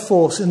the Air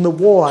Force in the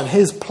war, and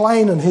his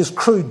plane and his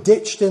crew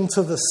ditched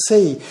into the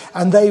sea,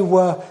 and they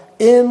were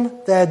in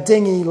their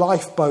dinghy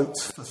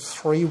lifeboats for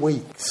 3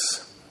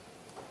 weeks.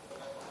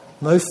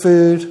 No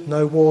food,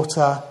 no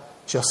water,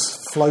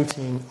 just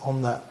floating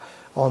on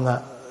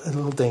that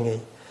little dinghy.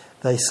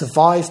 They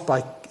survived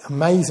by,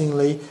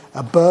 amazingly,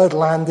 a bird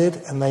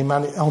landed and they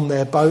on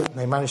their boat, and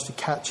they managed to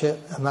catch it,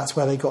 and that's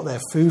where they got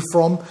their food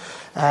from.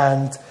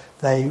 And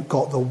they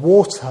got the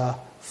water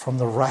from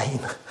the rain.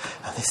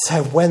 And they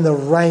said when the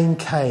rain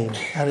came,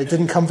 and it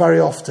didn't come very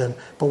often,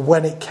 but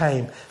when it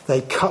came,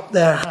 they cut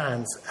their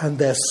hands and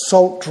their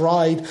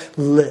salt-dried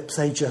lips,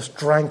 they just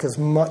drank as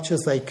much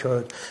as they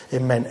could.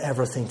 It meant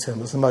everything to them.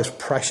 It was the most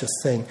precious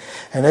thing.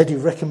 And Eddie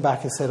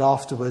Rickenbacker said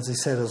afterwards, he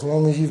said, as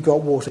long as you've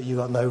got water, you've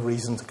got no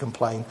reason to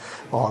complain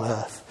on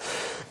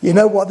earth. You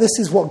know what? This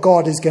is what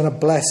God is going to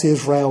bless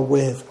Israel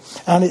with.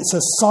 And it's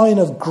a sign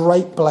of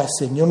great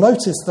blessing. You'll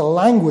notice the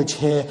language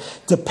here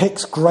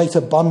depicts great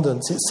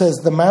abundance. It says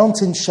the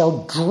mountains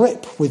shall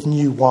drip with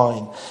new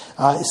wine.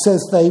 It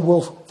says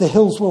the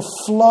hills will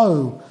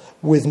flow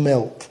with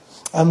milk.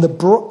 And the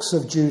brooks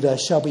of Judah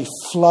shall be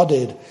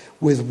flooded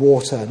with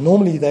water.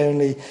 Normally they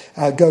only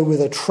go with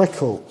a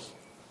trickle,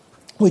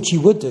 which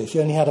you would do if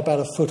you only had about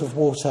a foot of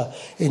water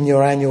in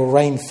your annual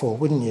rainfall,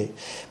 wouldn't you?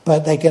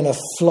 But they're going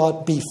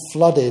to be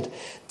flooded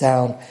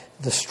down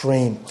the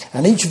stream.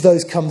 And each of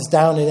those comes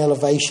down in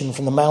elevation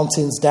from the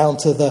mountains down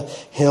to the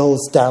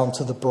hills, down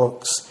to the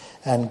brooks.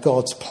 And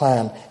God's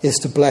plan is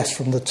to bless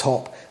from the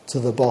top to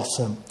the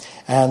bottom.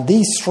 And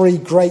these three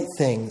great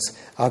things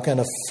are going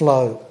to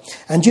flow.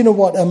 And you know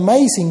what?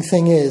 Amazing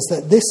thing is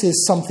that this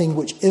is something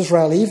which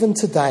Israel even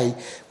today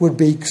would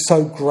be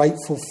so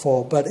grateful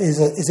for, but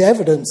is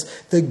evidence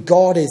that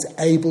God is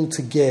able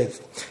to give.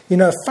 You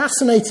know, a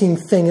fascinating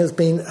thing has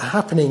been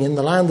happening in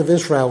the land of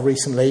Israel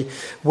recently,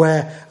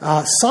 where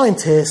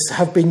scientists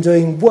have been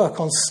doing work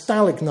on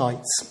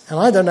stalagmites. And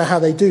I don't know how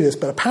they do this,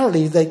 but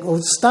apparently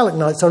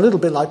stalagmites are a little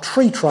bit like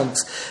tree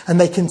trunks, and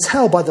they can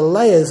tell by the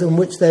layers in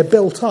which they're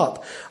built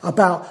up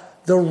about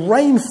the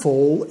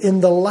rainfall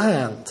in the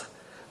land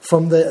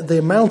from the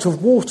amount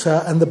of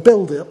water and the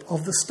build-up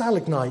of the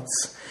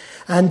stalagmites.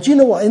 And do you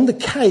know what? In the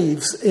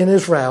caves in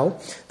Israel,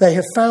 they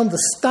have found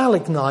the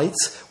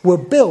stalagmites were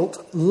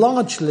built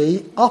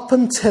largely up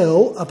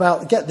until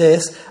about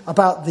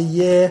the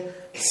year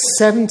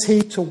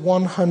 70 to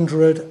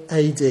 100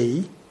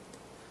 AD,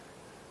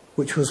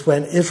 which was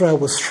when Israel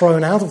was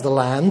thrown out of the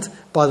land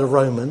by the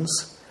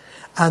Romans.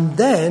 And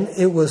then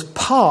it was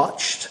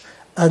parched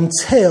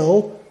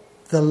until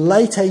the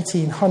late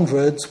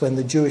 1800s, when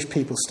the Jewish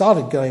people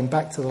started going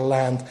back to the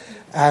land,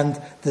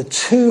 and the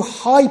two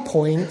high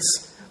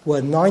points were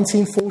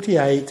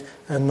 1948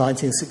 and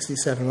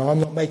 1967. And I'm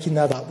not making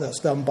that up. That's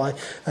done by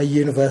a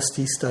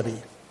university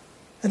study.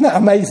 Isn't that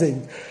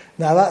amazing?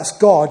 Now that's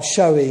God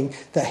showing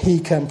that he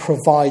can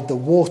provide the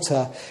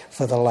water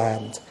for the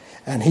land.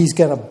 And he's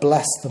going to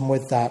bless them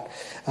with that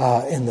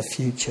in the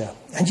future.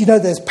 And you know,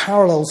 there's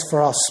parallels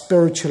for us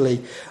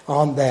spiritually,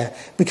 aren't there?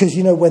 Because,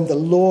 you know, when the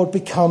Lord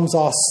becomes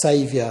our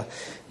Saviour,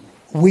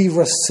 we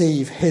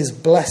receive his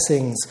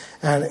blessings,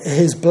 and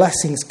his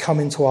blessings come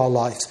into our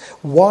lives.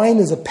 Wine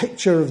is a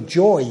picture of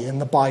joy in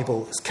the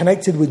Bible. It's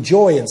connected with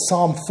joy in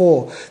Psalm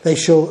 4. They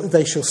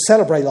shall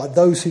celebrate like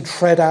those who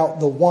tread out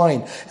the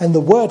wine. And the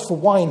word for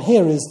wine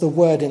here is the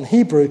word in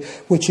Hebrew,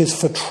 which is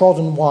for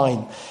trodden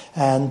wine.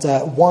 And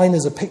wine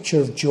is a picture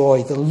of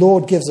joy. The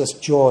Lord gives us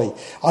joy.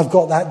 I've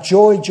got that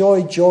joy,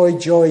 joy, joy,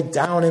 joy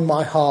down in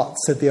my heart,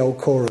 said the old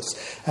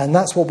chorus. And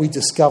that's what we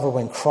discover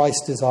when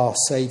Christ is our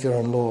Saviour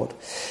and Lord.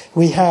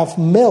 We have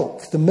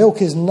milk. The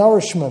milk is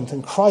nourishment,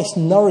 and Christ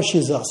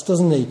nourishes us,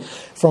 doesn't he,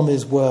 from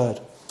his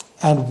word.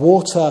 And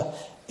water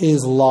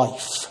is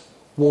life.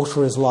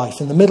 Water is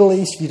life. In the Middle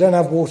East, if you don't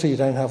have water, you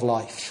don't have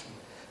life.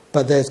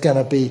 But there's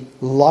going to be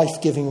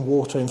life-giving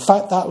water. In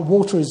fact, that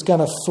water is going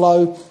to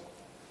flow.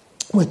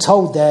 We're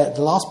told there,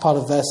 the last part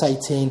of verse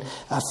 18,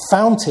 a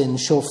fountain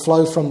shall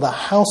flow from the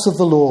house of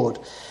the Lord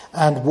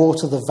and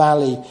water the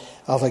valley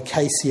of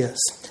Acacias.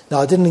 Now,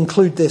 I didn't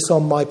include this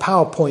on my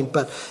PowerPoint,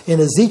 but in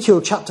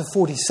Ezekiel chapter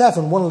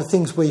 47, one of the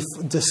things we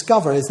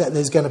discover is that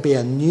there's going to be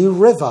a new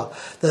river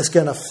that's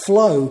going to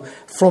flow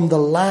from in the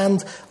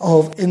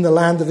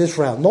land of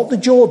Israel. Not the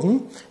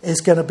Jordan.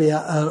 It's going to be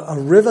a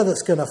river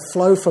that's going to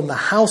flow from the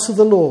house of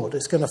the Lord.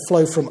 It's going to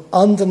flow from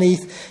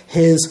underneath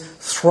his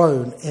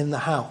throne in the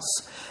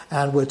house.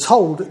 And we're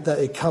told that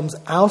it comes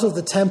out of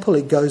the temple,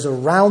 it goes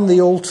around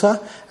the altar,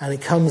 and it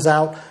comes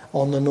out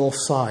on the north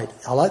side.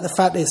 I like the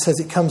fact that it says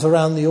it comes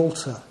around the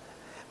altar.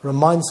 It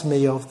reminds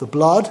me of the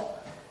blood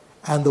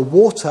and the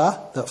water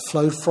that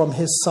flowed from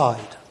his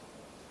side.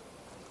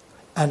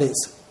 And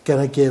it's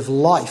going to give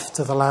life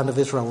to the land of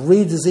Israel.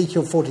 Read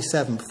Ezekiel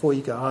 47 before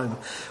you go home,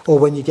 or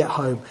when you get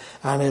home,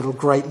 and it'll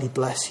greatly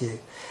bless you.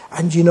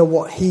 And you know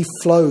what? He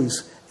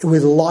flows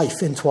with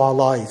life into our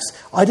lives.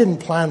 I didn't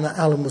plan that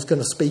Alan was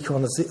going to speak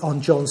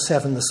on John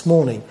 7 this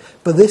morning,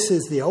 but this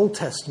is the Old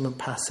Testament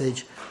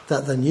passage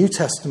that the New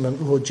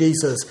Testament Lord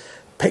Jesus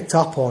picked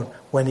up on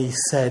when he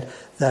said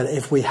that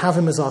if we have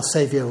him as our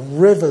Saviour,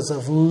 rivers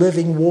of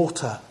living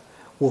water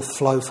will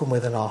flow from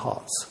within our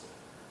hearts.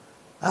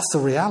 That's the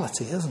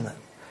reality, isn't it?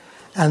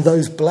 And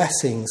those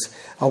blessings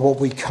are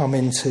what we come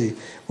into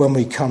when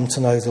we come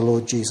to know the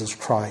Lord Jesus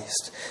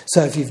Christ.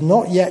 So if you've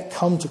not yet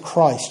come to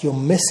Christ, you're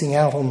missing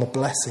out on the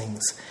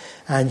blessings,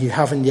 and you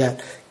haven't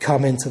yet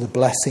come into the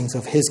blessings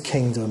of his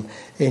kingdom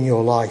in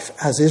your life,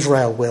 as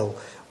Israel will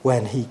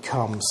when he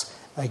comes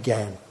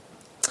again.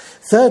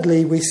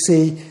 Thirdly, we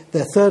see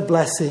the third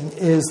blessing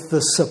is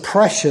the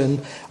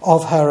suppression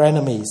of her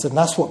enemies. And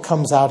that's what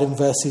comes out in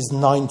verses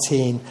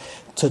 19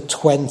 to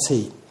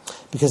 20.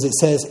 Because it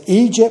says,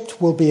 Egypt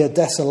will be a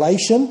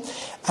desolation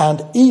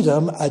and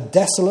Edom a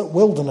desolate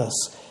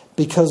wilderness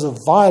because of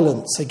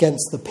violence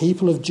against the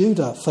people of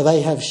Judah, for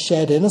they have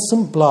shed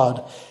innocent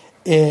blood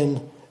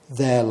in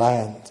their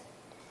land.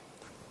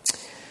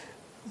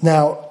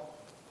 Now,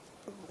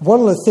 one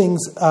of the things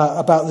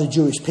about the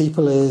Jewish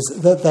people is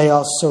that they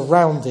are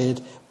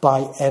surrounded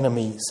by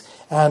enemies.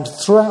 And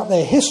throughout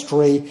their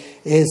history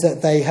is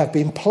that they have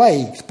been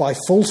plagued by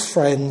false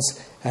friends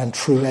and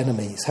true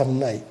enemies, haven't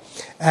they?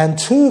 And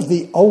two of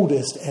the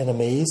oldest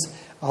enemies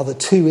are the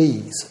two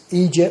E's,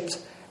 Egypt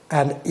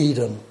and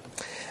Edom.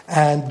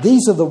 And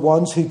these are the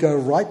ones who go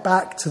right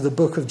back to the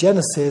book of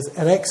Genesis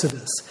and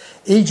Exodus.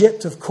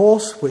 Egypt, of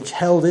course, which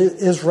held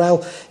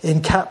Israel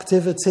in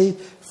captivity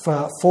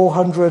for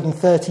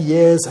 430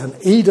 years, and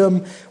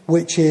Edom,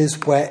 which is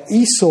where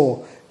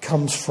Esau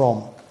comes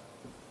from.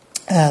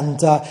 And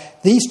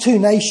these two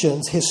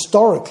nations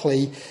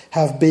historically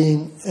have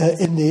been,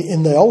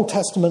 in the Old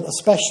Testament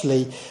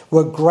especially,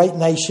 were great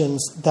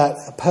nations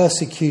that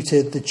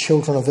persecuted the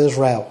children of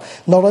Israel.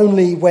 Not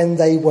only when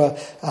they were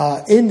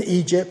in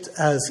Egypt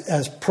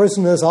as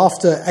prisoners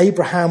after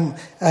Abraham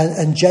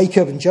and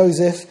Jacob and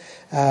Joseph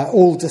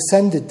all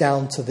descended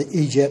down to the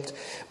Egypt,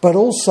 but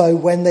also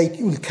when they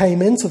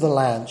came into the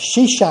land.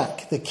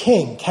 Shishak, the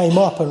king, came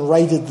up and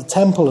raided the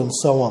temple and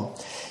so on.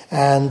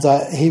 And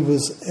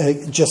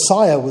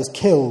Josiah was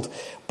killed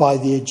by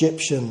the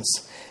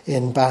Egyptians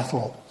in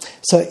battle.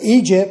 So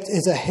Egypt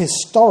is a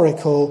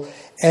historical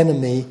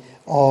enemy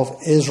of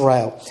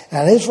Israel.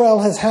 And Israel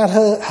has had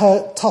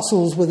her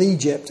tussles with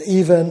Egypt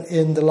even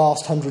in the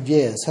last 100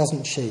 years,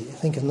 hasn't she?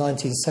 Think of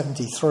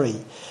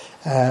 1973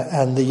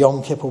 and the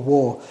Yom Kippur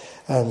War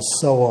and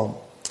so on.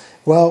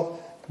 Well,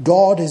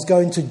 God is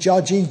going to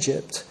judge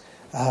Egypt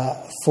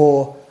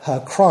for her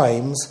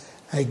crimes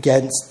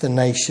against the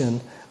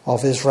nation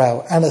of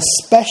Israel, and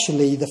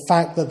especially the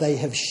fact that they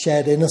have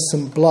shed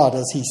innocent blood,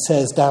 as he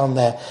says down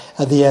there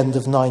at the end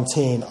of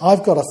 19.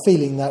 I've got a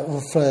feeling that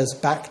refers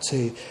back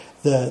to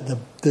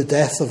the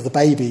death of the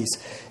babies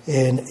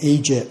in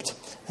Egypt.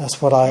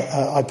 That's what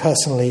I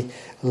personally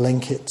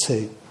link it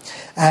to.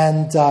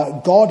 And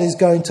God is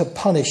going to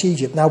punish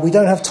Egypt. Now, we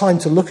don't have time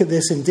to look at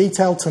this in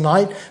detail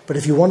tonight, but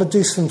if you want to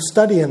do some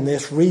study in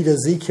this, read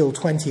Ezekiel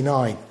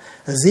 29.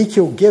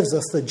 Ezekiel gives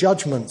us the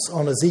judgments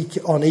on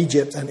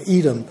Egypt and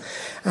Edom.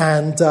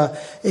 And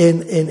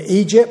in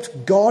Egypt,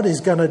 God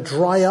is going to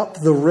dry up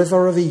the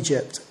river of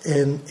Egypt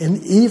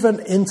even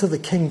into the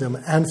kingdom.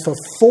 And for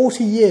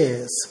 40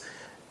 years,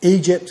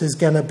 Egypt is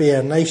going to be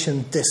a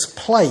nation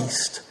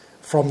displaced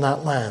from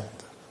that land.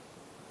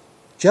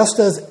 Just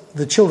as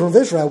the children of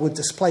Israel were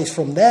displaced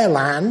from their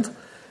land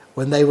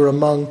when they were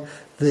among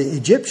the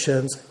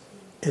Egyptians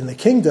in the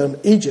kingdom,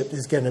 Egypt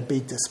is going to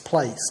be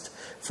displaced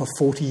for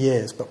 40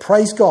 years. But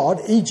praise God,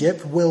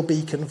 Egypt will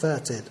be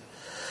converted.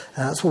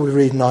 And that's what we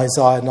read in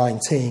Isaiah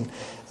 19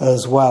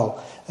 as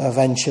well,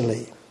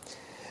 eventually.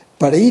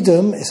 But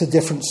Edom is a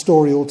different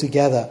story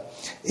altogether.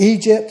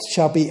 Egypt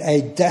shall be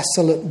a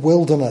desolate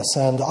wilderness,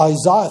 and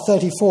Isaiah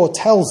 34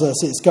 tells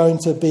us it's going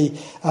to be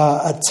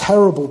a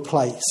terrible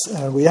place.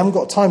 We haven't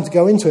got time to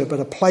go into it, but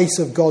a place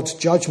of God's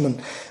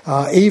judgment,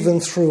 even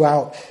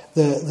throughout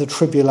the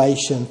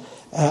tribulation.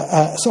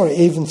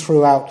 Even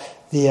throughout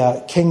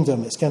the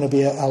kingdom. It's going to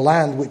be a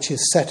land which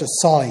is set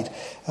aside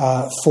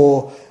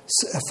for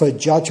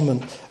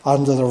judgment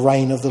under the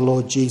reign of the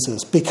Lord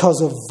Jesus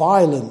because of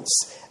violence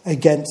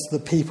against the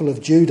people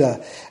of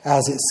Judah,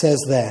 as it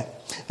says there.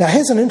 Now,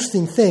 here's an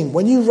interesting thing.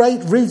 When you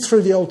read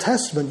through the Old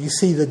Testament, you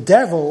see the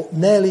devil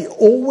nearly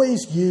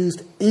always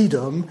used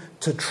Edom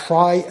to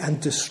try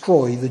and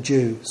destroy the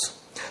Jews.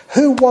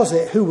 Who was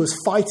it who was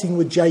fighting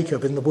with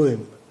Jacob in the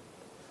womb?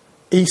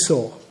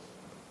 Esau.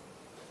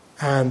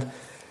 And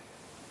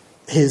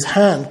his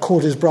hand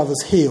caught his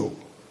brother's heel.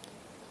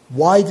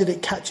 Why did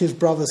it catch his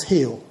brother's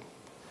heel?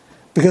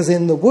 Because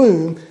in the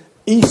womb,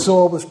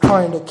 Esau was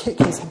trying to kick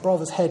his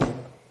brother's head in.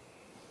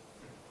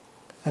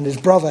 And his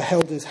brother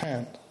held his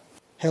hand,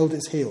 held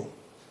his heel.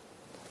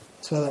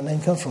 That's where that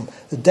name comes from.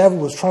 The devil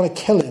was trying to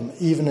kill him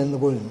even in the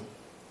womb.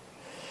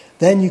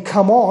 Then you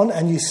come on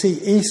and you see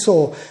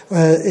Esau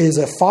is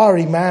a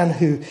fiery man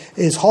who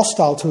is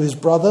hostile to his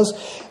brother,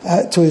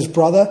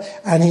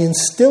 and he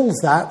instills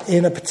that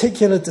in a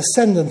particular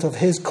descendant of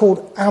his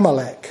called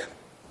Amalek.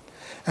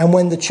 And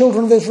when the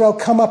children of Israel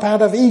come up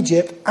out of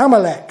Egypt,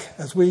 Amalek,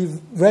 as we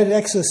read in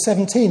Exodus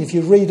 17, if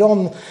you read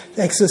on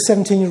Exodus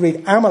 17, you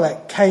read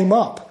Amalek came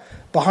up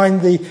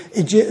behind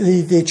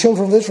the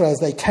children of Israel as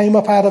they came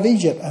up out of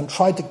Egypt and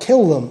tried to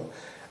kill them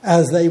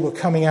as they were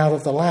coming out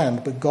of the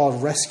land, but God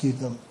rescued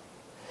them.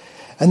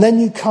 And then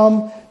you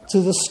come to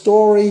the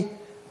story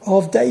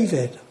of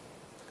David.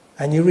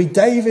 And you read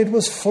David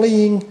was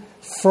fleeing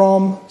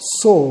from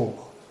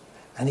Saul.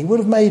 And he would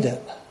have made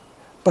it.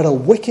 But a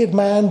wicked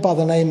man by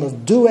the name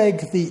of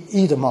Doeg the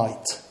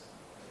Edomite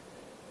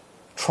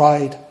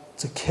tried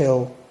to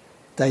kill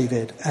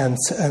David and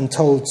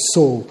told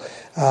Saul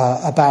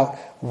about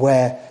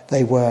where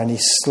they were. And he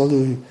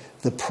slew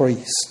the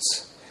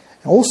priests.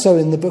 Also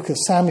in the book of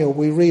Samuel,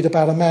 we read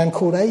about a man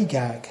called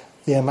Agag,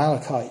 the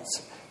Amalekite.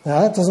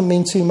 Now, that doesn't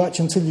mean too much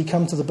until you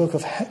come to the book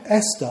of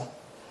Esther.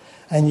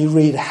 And you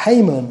read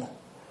Haman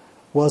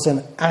was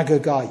an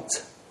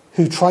Agagite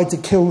who tried to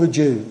kill the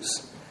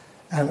Jews.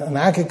 And an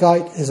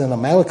Agagite is an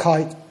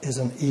Amalekite, is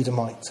an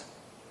Edomite.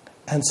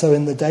 And so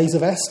in the days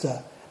of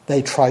Esther,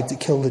 they tried to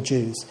kill the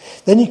Jews.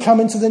 Then you come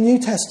into the New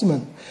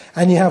Testament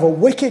and you have a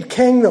wicked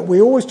king that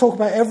we always talk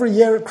about every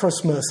year at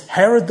Christmas,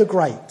 Herod the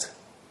Great,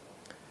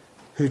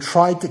 who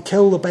tried to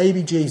kill the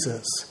baby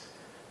Jesus.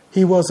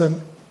 He was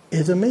an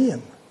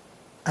Idumean,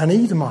 an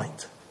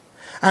Edomite.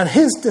 And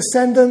his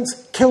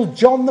descendants killed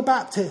John the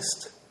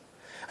Baptist.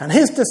 And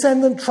his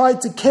descendant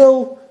tried to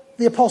kill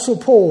the Apostle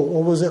Paul,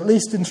 or was at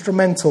least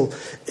instrumental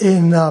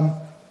in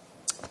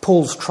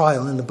Paul's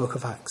trial in the book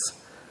of Acts.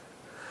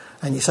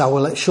 And you say,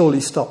 well, it surely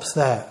stops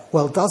there.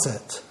 Well, does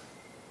it?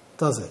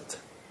 Does it?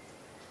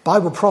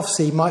 Bible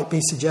prophecy might be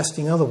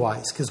suggesting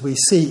otherwise, because we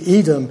see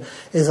Edom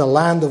is a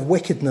land of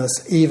wickedness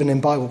even in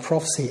Bible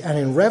prophecy. And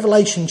in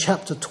Revelation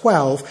chapter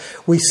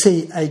 12, we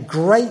see a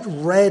great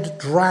red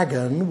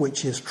dragon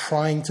which is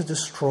trying to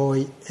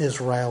destroy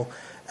Israel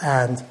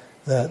and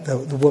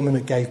the woman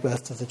that gave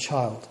birth to the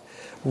child.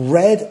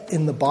 Red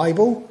in the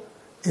Bible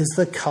is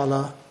the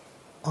colour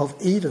of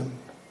Edom.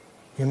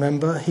 You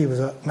remember, he was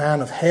a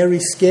man of hairy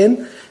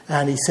skin,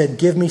 and he said,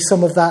 give me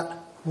some of that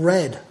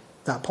red,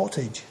 that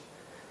pottage.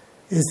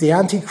 Is the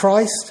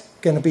Antichrist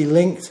going to be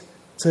linked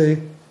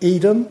to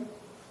Edom?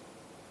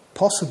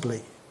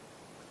 Possibly.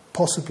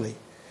 Possibly.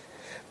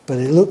 But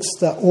it looks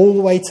that all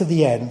the way to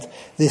the end,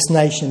 this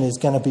nation is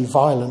going to be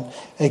violent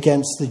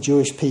against the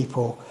Jewish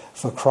people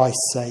for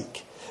Christ's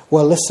sake.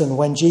 Well, listen,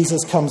 when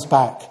Jesus comes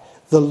back,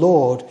 the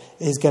Lord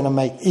is going to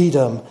make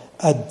Edom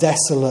a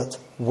desolate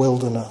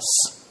wilderness.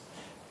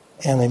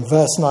 And in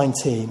verse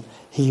 19,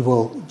 he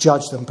will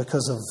judge them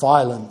because of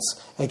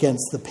violence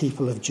against the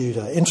people of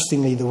Judah.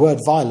 Interestingly, the word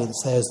violence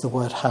there is the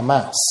word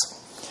Hamas,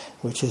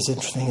 which is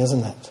interesting,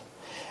 isn't it?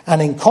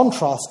 And in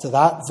contrast to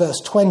that, verse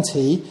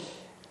 20,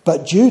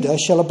 but Judah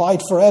shall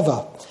abide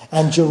forever,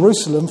 and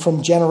Jerusalem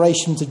from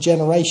generation to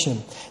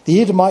generation.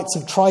 The Edomites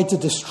have tried to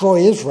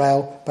destroy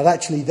Israel, but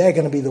actually they're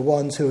going to be the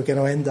ones who are going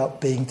to end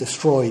up being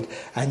destroyed,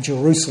 and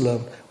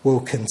Jerusalem will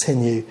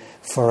continue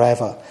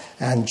forever,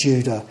 and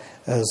Judah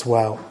as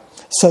well.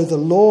 So the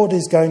Lord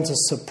is going to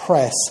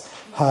suppress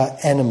her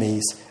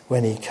enemies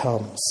when he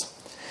comes.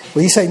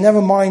 Well, you say,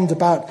 never mind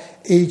about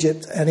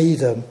Egypt and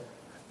Edom.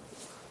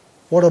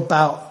 What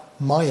about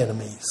my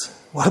enemies?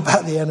 What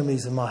about the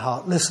enemies of my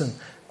heart? Listen,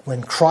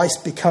 when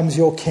Christ becomes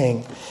your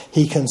king,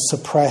 he can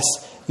suppress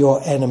your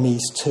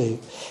enemies too.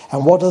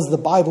 And what does the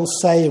Bible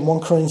say in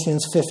 1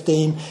 Corinthians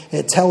 15?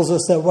 It tells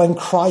us that when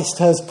Christ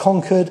has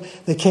conquered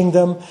the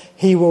kingdom,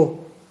 he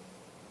will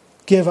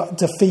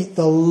defeat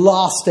the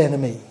last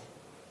enemy,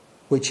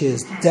 which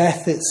is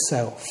death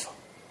itself.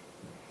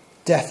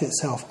 Death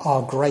itself,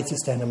 our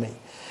greatest enemy.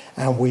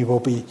 And we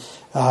will be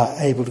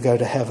able to go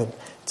to heaven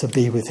to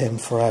be with him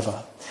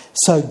forever.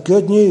 So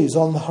good news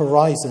on the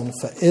horizon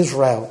for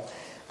Israel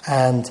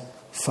and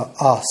for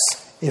us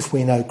if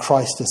we know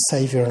Christ as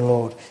Saviour and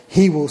Lord.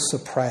 He will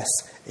suppress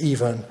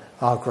even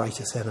our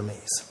greatest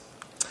enemies.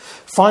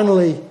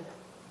 Finally,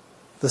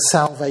 the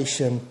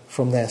salvation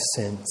from their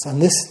sins. And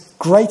this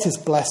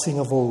greatest blessing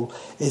of all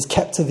is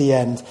kept to the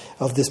end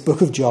of this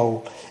book of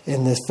Joel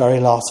in this very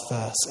last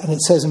verse. And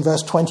it says in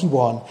verse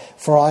 21,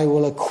 for I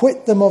will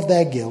acquit them of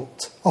their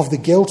guilt, of the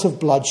guilt of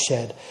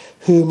bloodshed,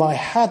 whom I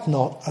had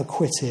not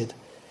acquitted,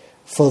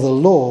 for the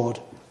Lord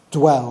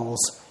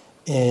dwells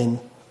in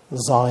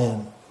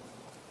Zion.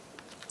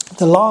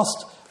 The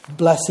last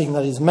blessing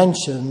that is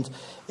mentioned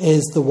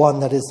is the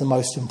one that is the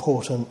most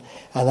important,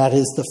 and that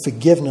is the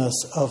forgiveness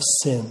of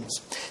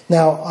sins.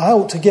 Now, I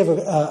ought to give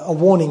a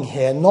warning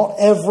here. Not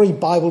every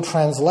Bible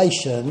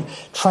translation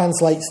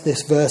translates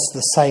this verse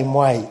the same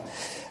way.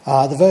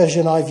 The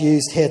version I've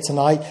used here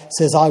tonight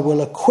says, I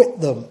will acquit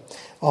them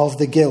of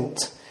the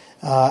guilt.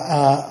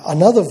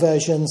 Another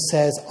version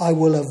says, I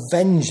will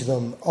avenge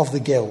them of the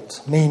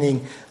guilt,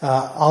 meaning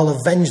I'll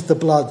avenge the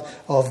blood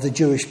of the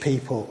Jewish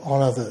people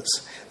on others.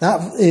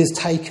 That is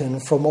taken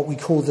from what we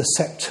call the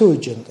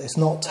Septuagint. It's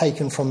not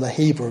taken from the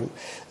Hebrew.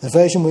 The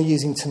version we're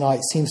using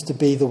tonight seems to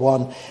be the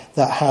one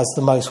that has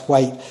the most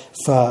weight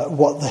for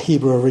what the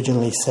Hebrew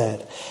originally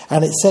said.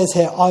 And it says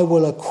here, I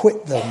will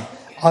acquit them,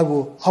 I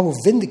will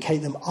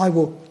vindicate them, I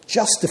will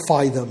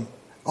justify them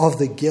of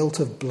the guilt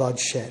of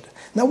bloodshed.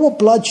 Now, what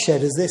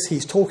bloodshed is this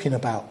he's talking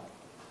about?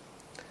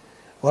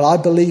 Well, I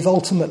believe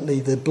ultimately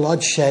the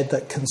bloodshed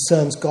that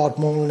concerns God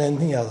more than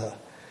anything other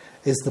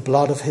is the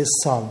blood of his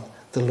Son,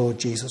 the Lord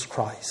Jesus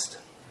Christ.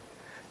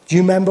 Do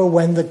you remember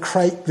when the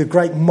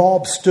great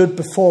mob stood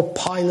before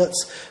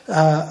Pilate's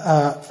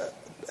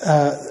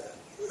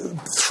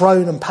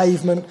throne and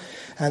pavement,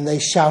 and they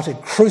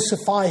shouted,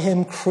 crucify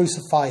him,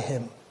 crucify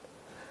him.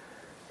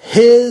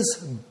 His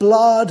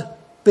blood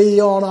be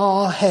on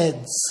our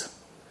heads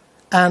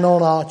and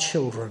on our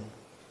children.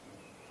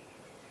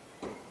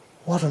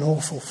 What an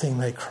awful thing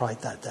they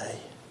cried that day.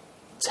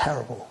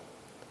 Terrible.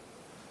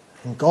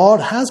 And God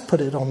has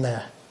put it on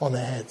their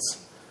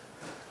heads.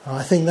 And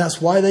I think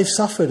that's why they've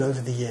suffered over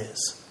the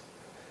years,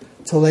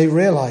 till they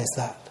realise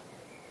that.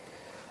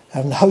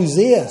 And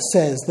Hosea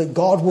says that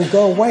God will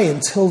go away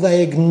until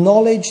they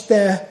acknowledge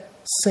their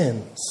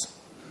sins.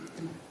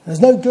 There's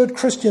no good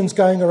Christians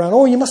going around,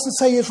 oh, you mustn't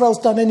say Israel's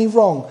done any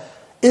wrong.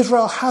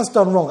 Israel has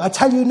done wrong. I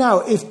tell you now,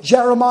 if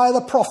Jeremiah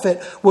the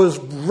prophet was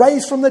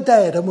raised from the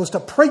dead and was to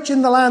preach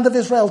in the land of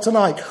Israel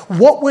tonight,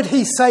 what would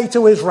he say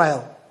to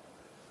Israel?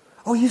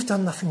 Oh, you've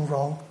done nothing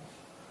wrong.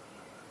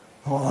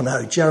 Oh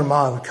no,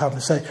 Jeremiah would come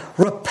and say,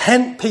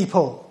 repent,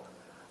 people.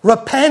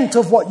 Repent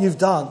of what you've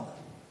done.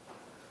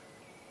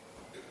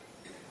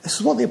 This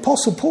is what the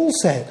Apostle Paul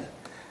said.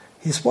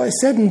 It's what he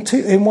said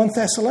in 1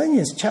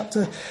 Thessalonians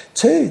chapter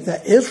 2,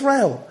 that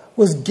Israel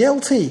was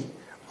guilty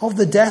of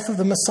the death of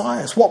the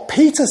Messiah. It's what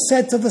Peter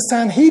said to the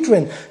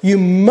Sanhedrin. You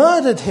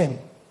murdered him.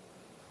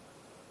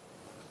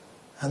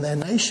 And their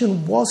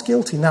nation was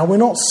guilty. Now, we're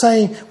not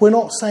saying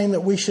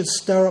that we should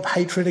stir up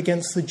hatred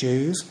against the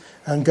Jews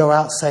and go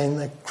out saying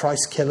they're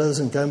Christ killers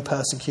and go and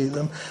persecute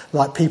them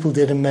like people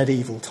did in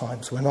medieval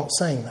times. We're not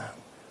saying that.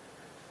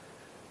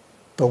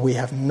 But we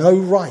have no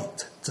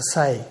right to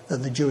say that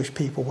the Jewish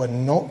people were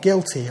not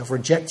guilty of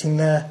rejecting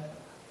their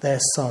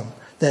son,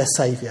 their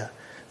Saviour,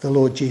 the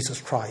Lord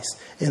Jesus Christ,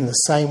 in the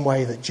same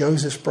way that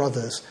Joseph's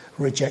brothers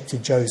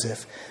rejected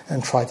Joseph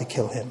and tried to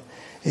kill him.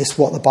 It's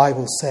what the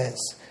Bible says.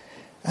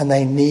 And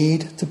they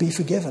need to be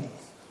forgiven,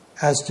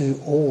 as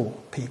do all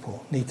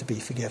people need to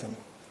be forgiven.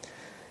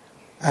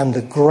 And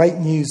the great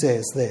news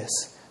is this.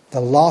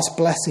 The last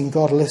blessing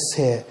God lists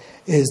here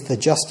is the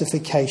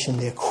justification,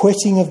 the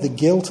acquitting of the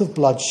guilt of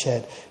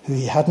bloodshed, who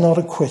he had not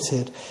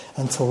acquitted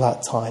until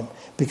that time.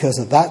 Because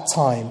at that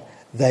time,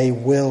 they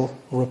will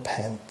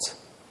repent.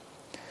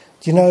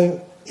 Do you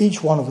know,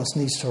 each one of us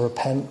needs to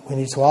repent. We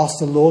need to ask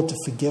the Lord to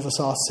forgive us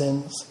our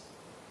sins.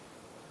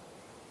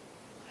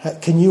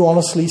 Can you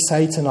honestly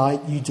say tonight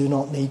you do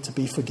not need to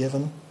be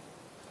forgiven?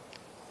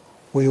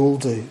 We all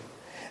do.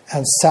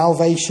 And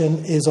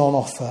salvation is on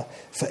offer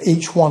for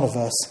each one of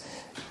us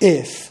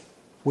if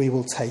we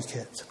will take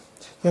it.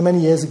 You know,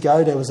 many years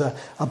ago there was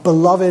a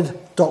beloved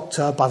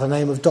doctor by the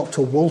name of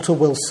Dr. Walter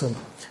Wilson.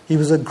 He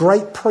was a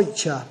great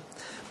preacher,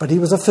 but he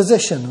was a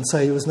physician, and so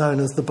he was known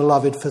as the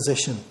beloved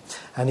physician.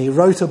 And he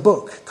wrote a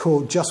book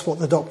called Just What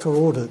the Doctor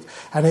Ordered,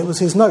 and it was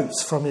his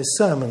notes from his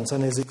sermons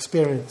and his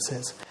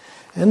experiences.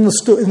 In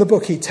the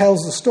book, he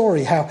tells the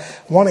story how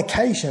one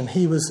occasion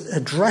he was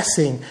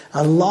addressing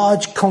a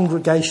large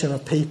congregation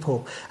of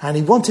people, and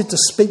he wanted to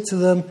speak to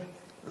them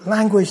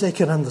language they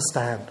could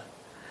understand.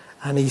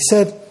 And he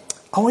said,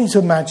 I want you to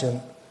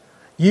imagine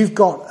you've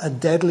got a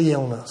deadly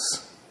illness,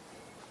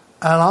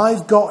 and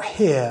I've got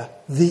here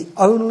the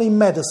only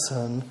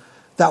medicine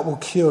that will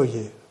cure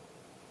you.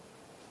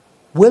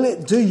 Will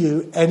it do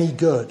you any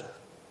good?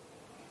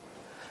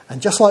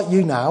 And just like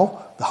you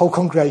now, the whole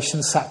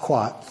congregation sat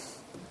quiet,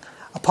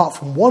 apart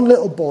from one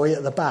little boy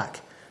at the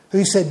back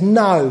who said,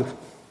 no.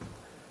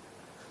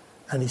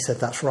 And he said,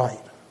 that's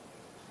right.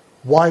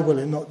 Why will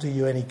it not do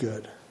you any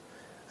good?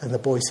 And the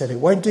boy said, it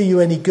won't do you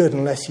any good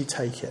unless you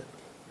take it.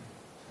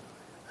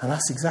 And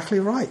that's exactly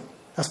right.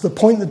 That's the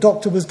point the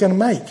doctor was going to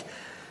make.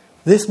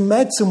 This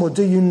medicine will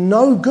do you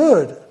no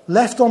good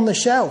left on the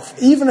shelf,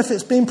 even if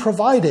it's been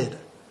provided.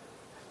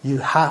 You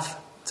have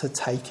to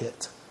take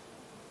it.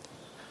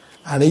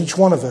 And each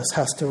one of us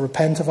has to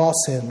repent of our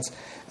sins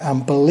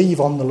and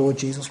believe on the Lord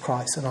Jesus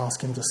Christ and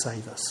ask him to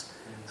save us.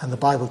 And the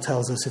Bible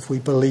tells us if we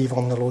believe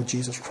on the Lord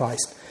Jesus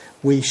Christ,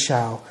 we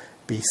shall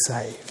be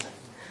saved.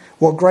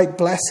 What great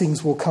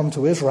blessings will come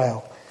to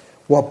Israel.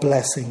 What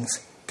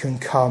blessings can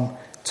come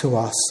to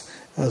us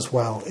as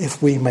well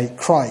if we make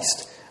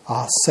Christ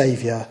our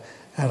Saviour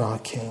and our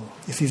King.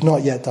 If you've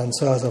not yet done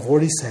so, as I've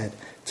already said,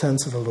 turn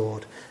to the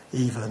Lord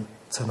even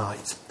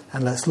tonight.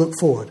 And let's look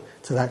forward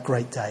to that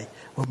great day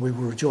when we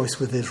will rejoice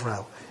with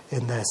Israel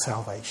in their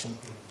salvation.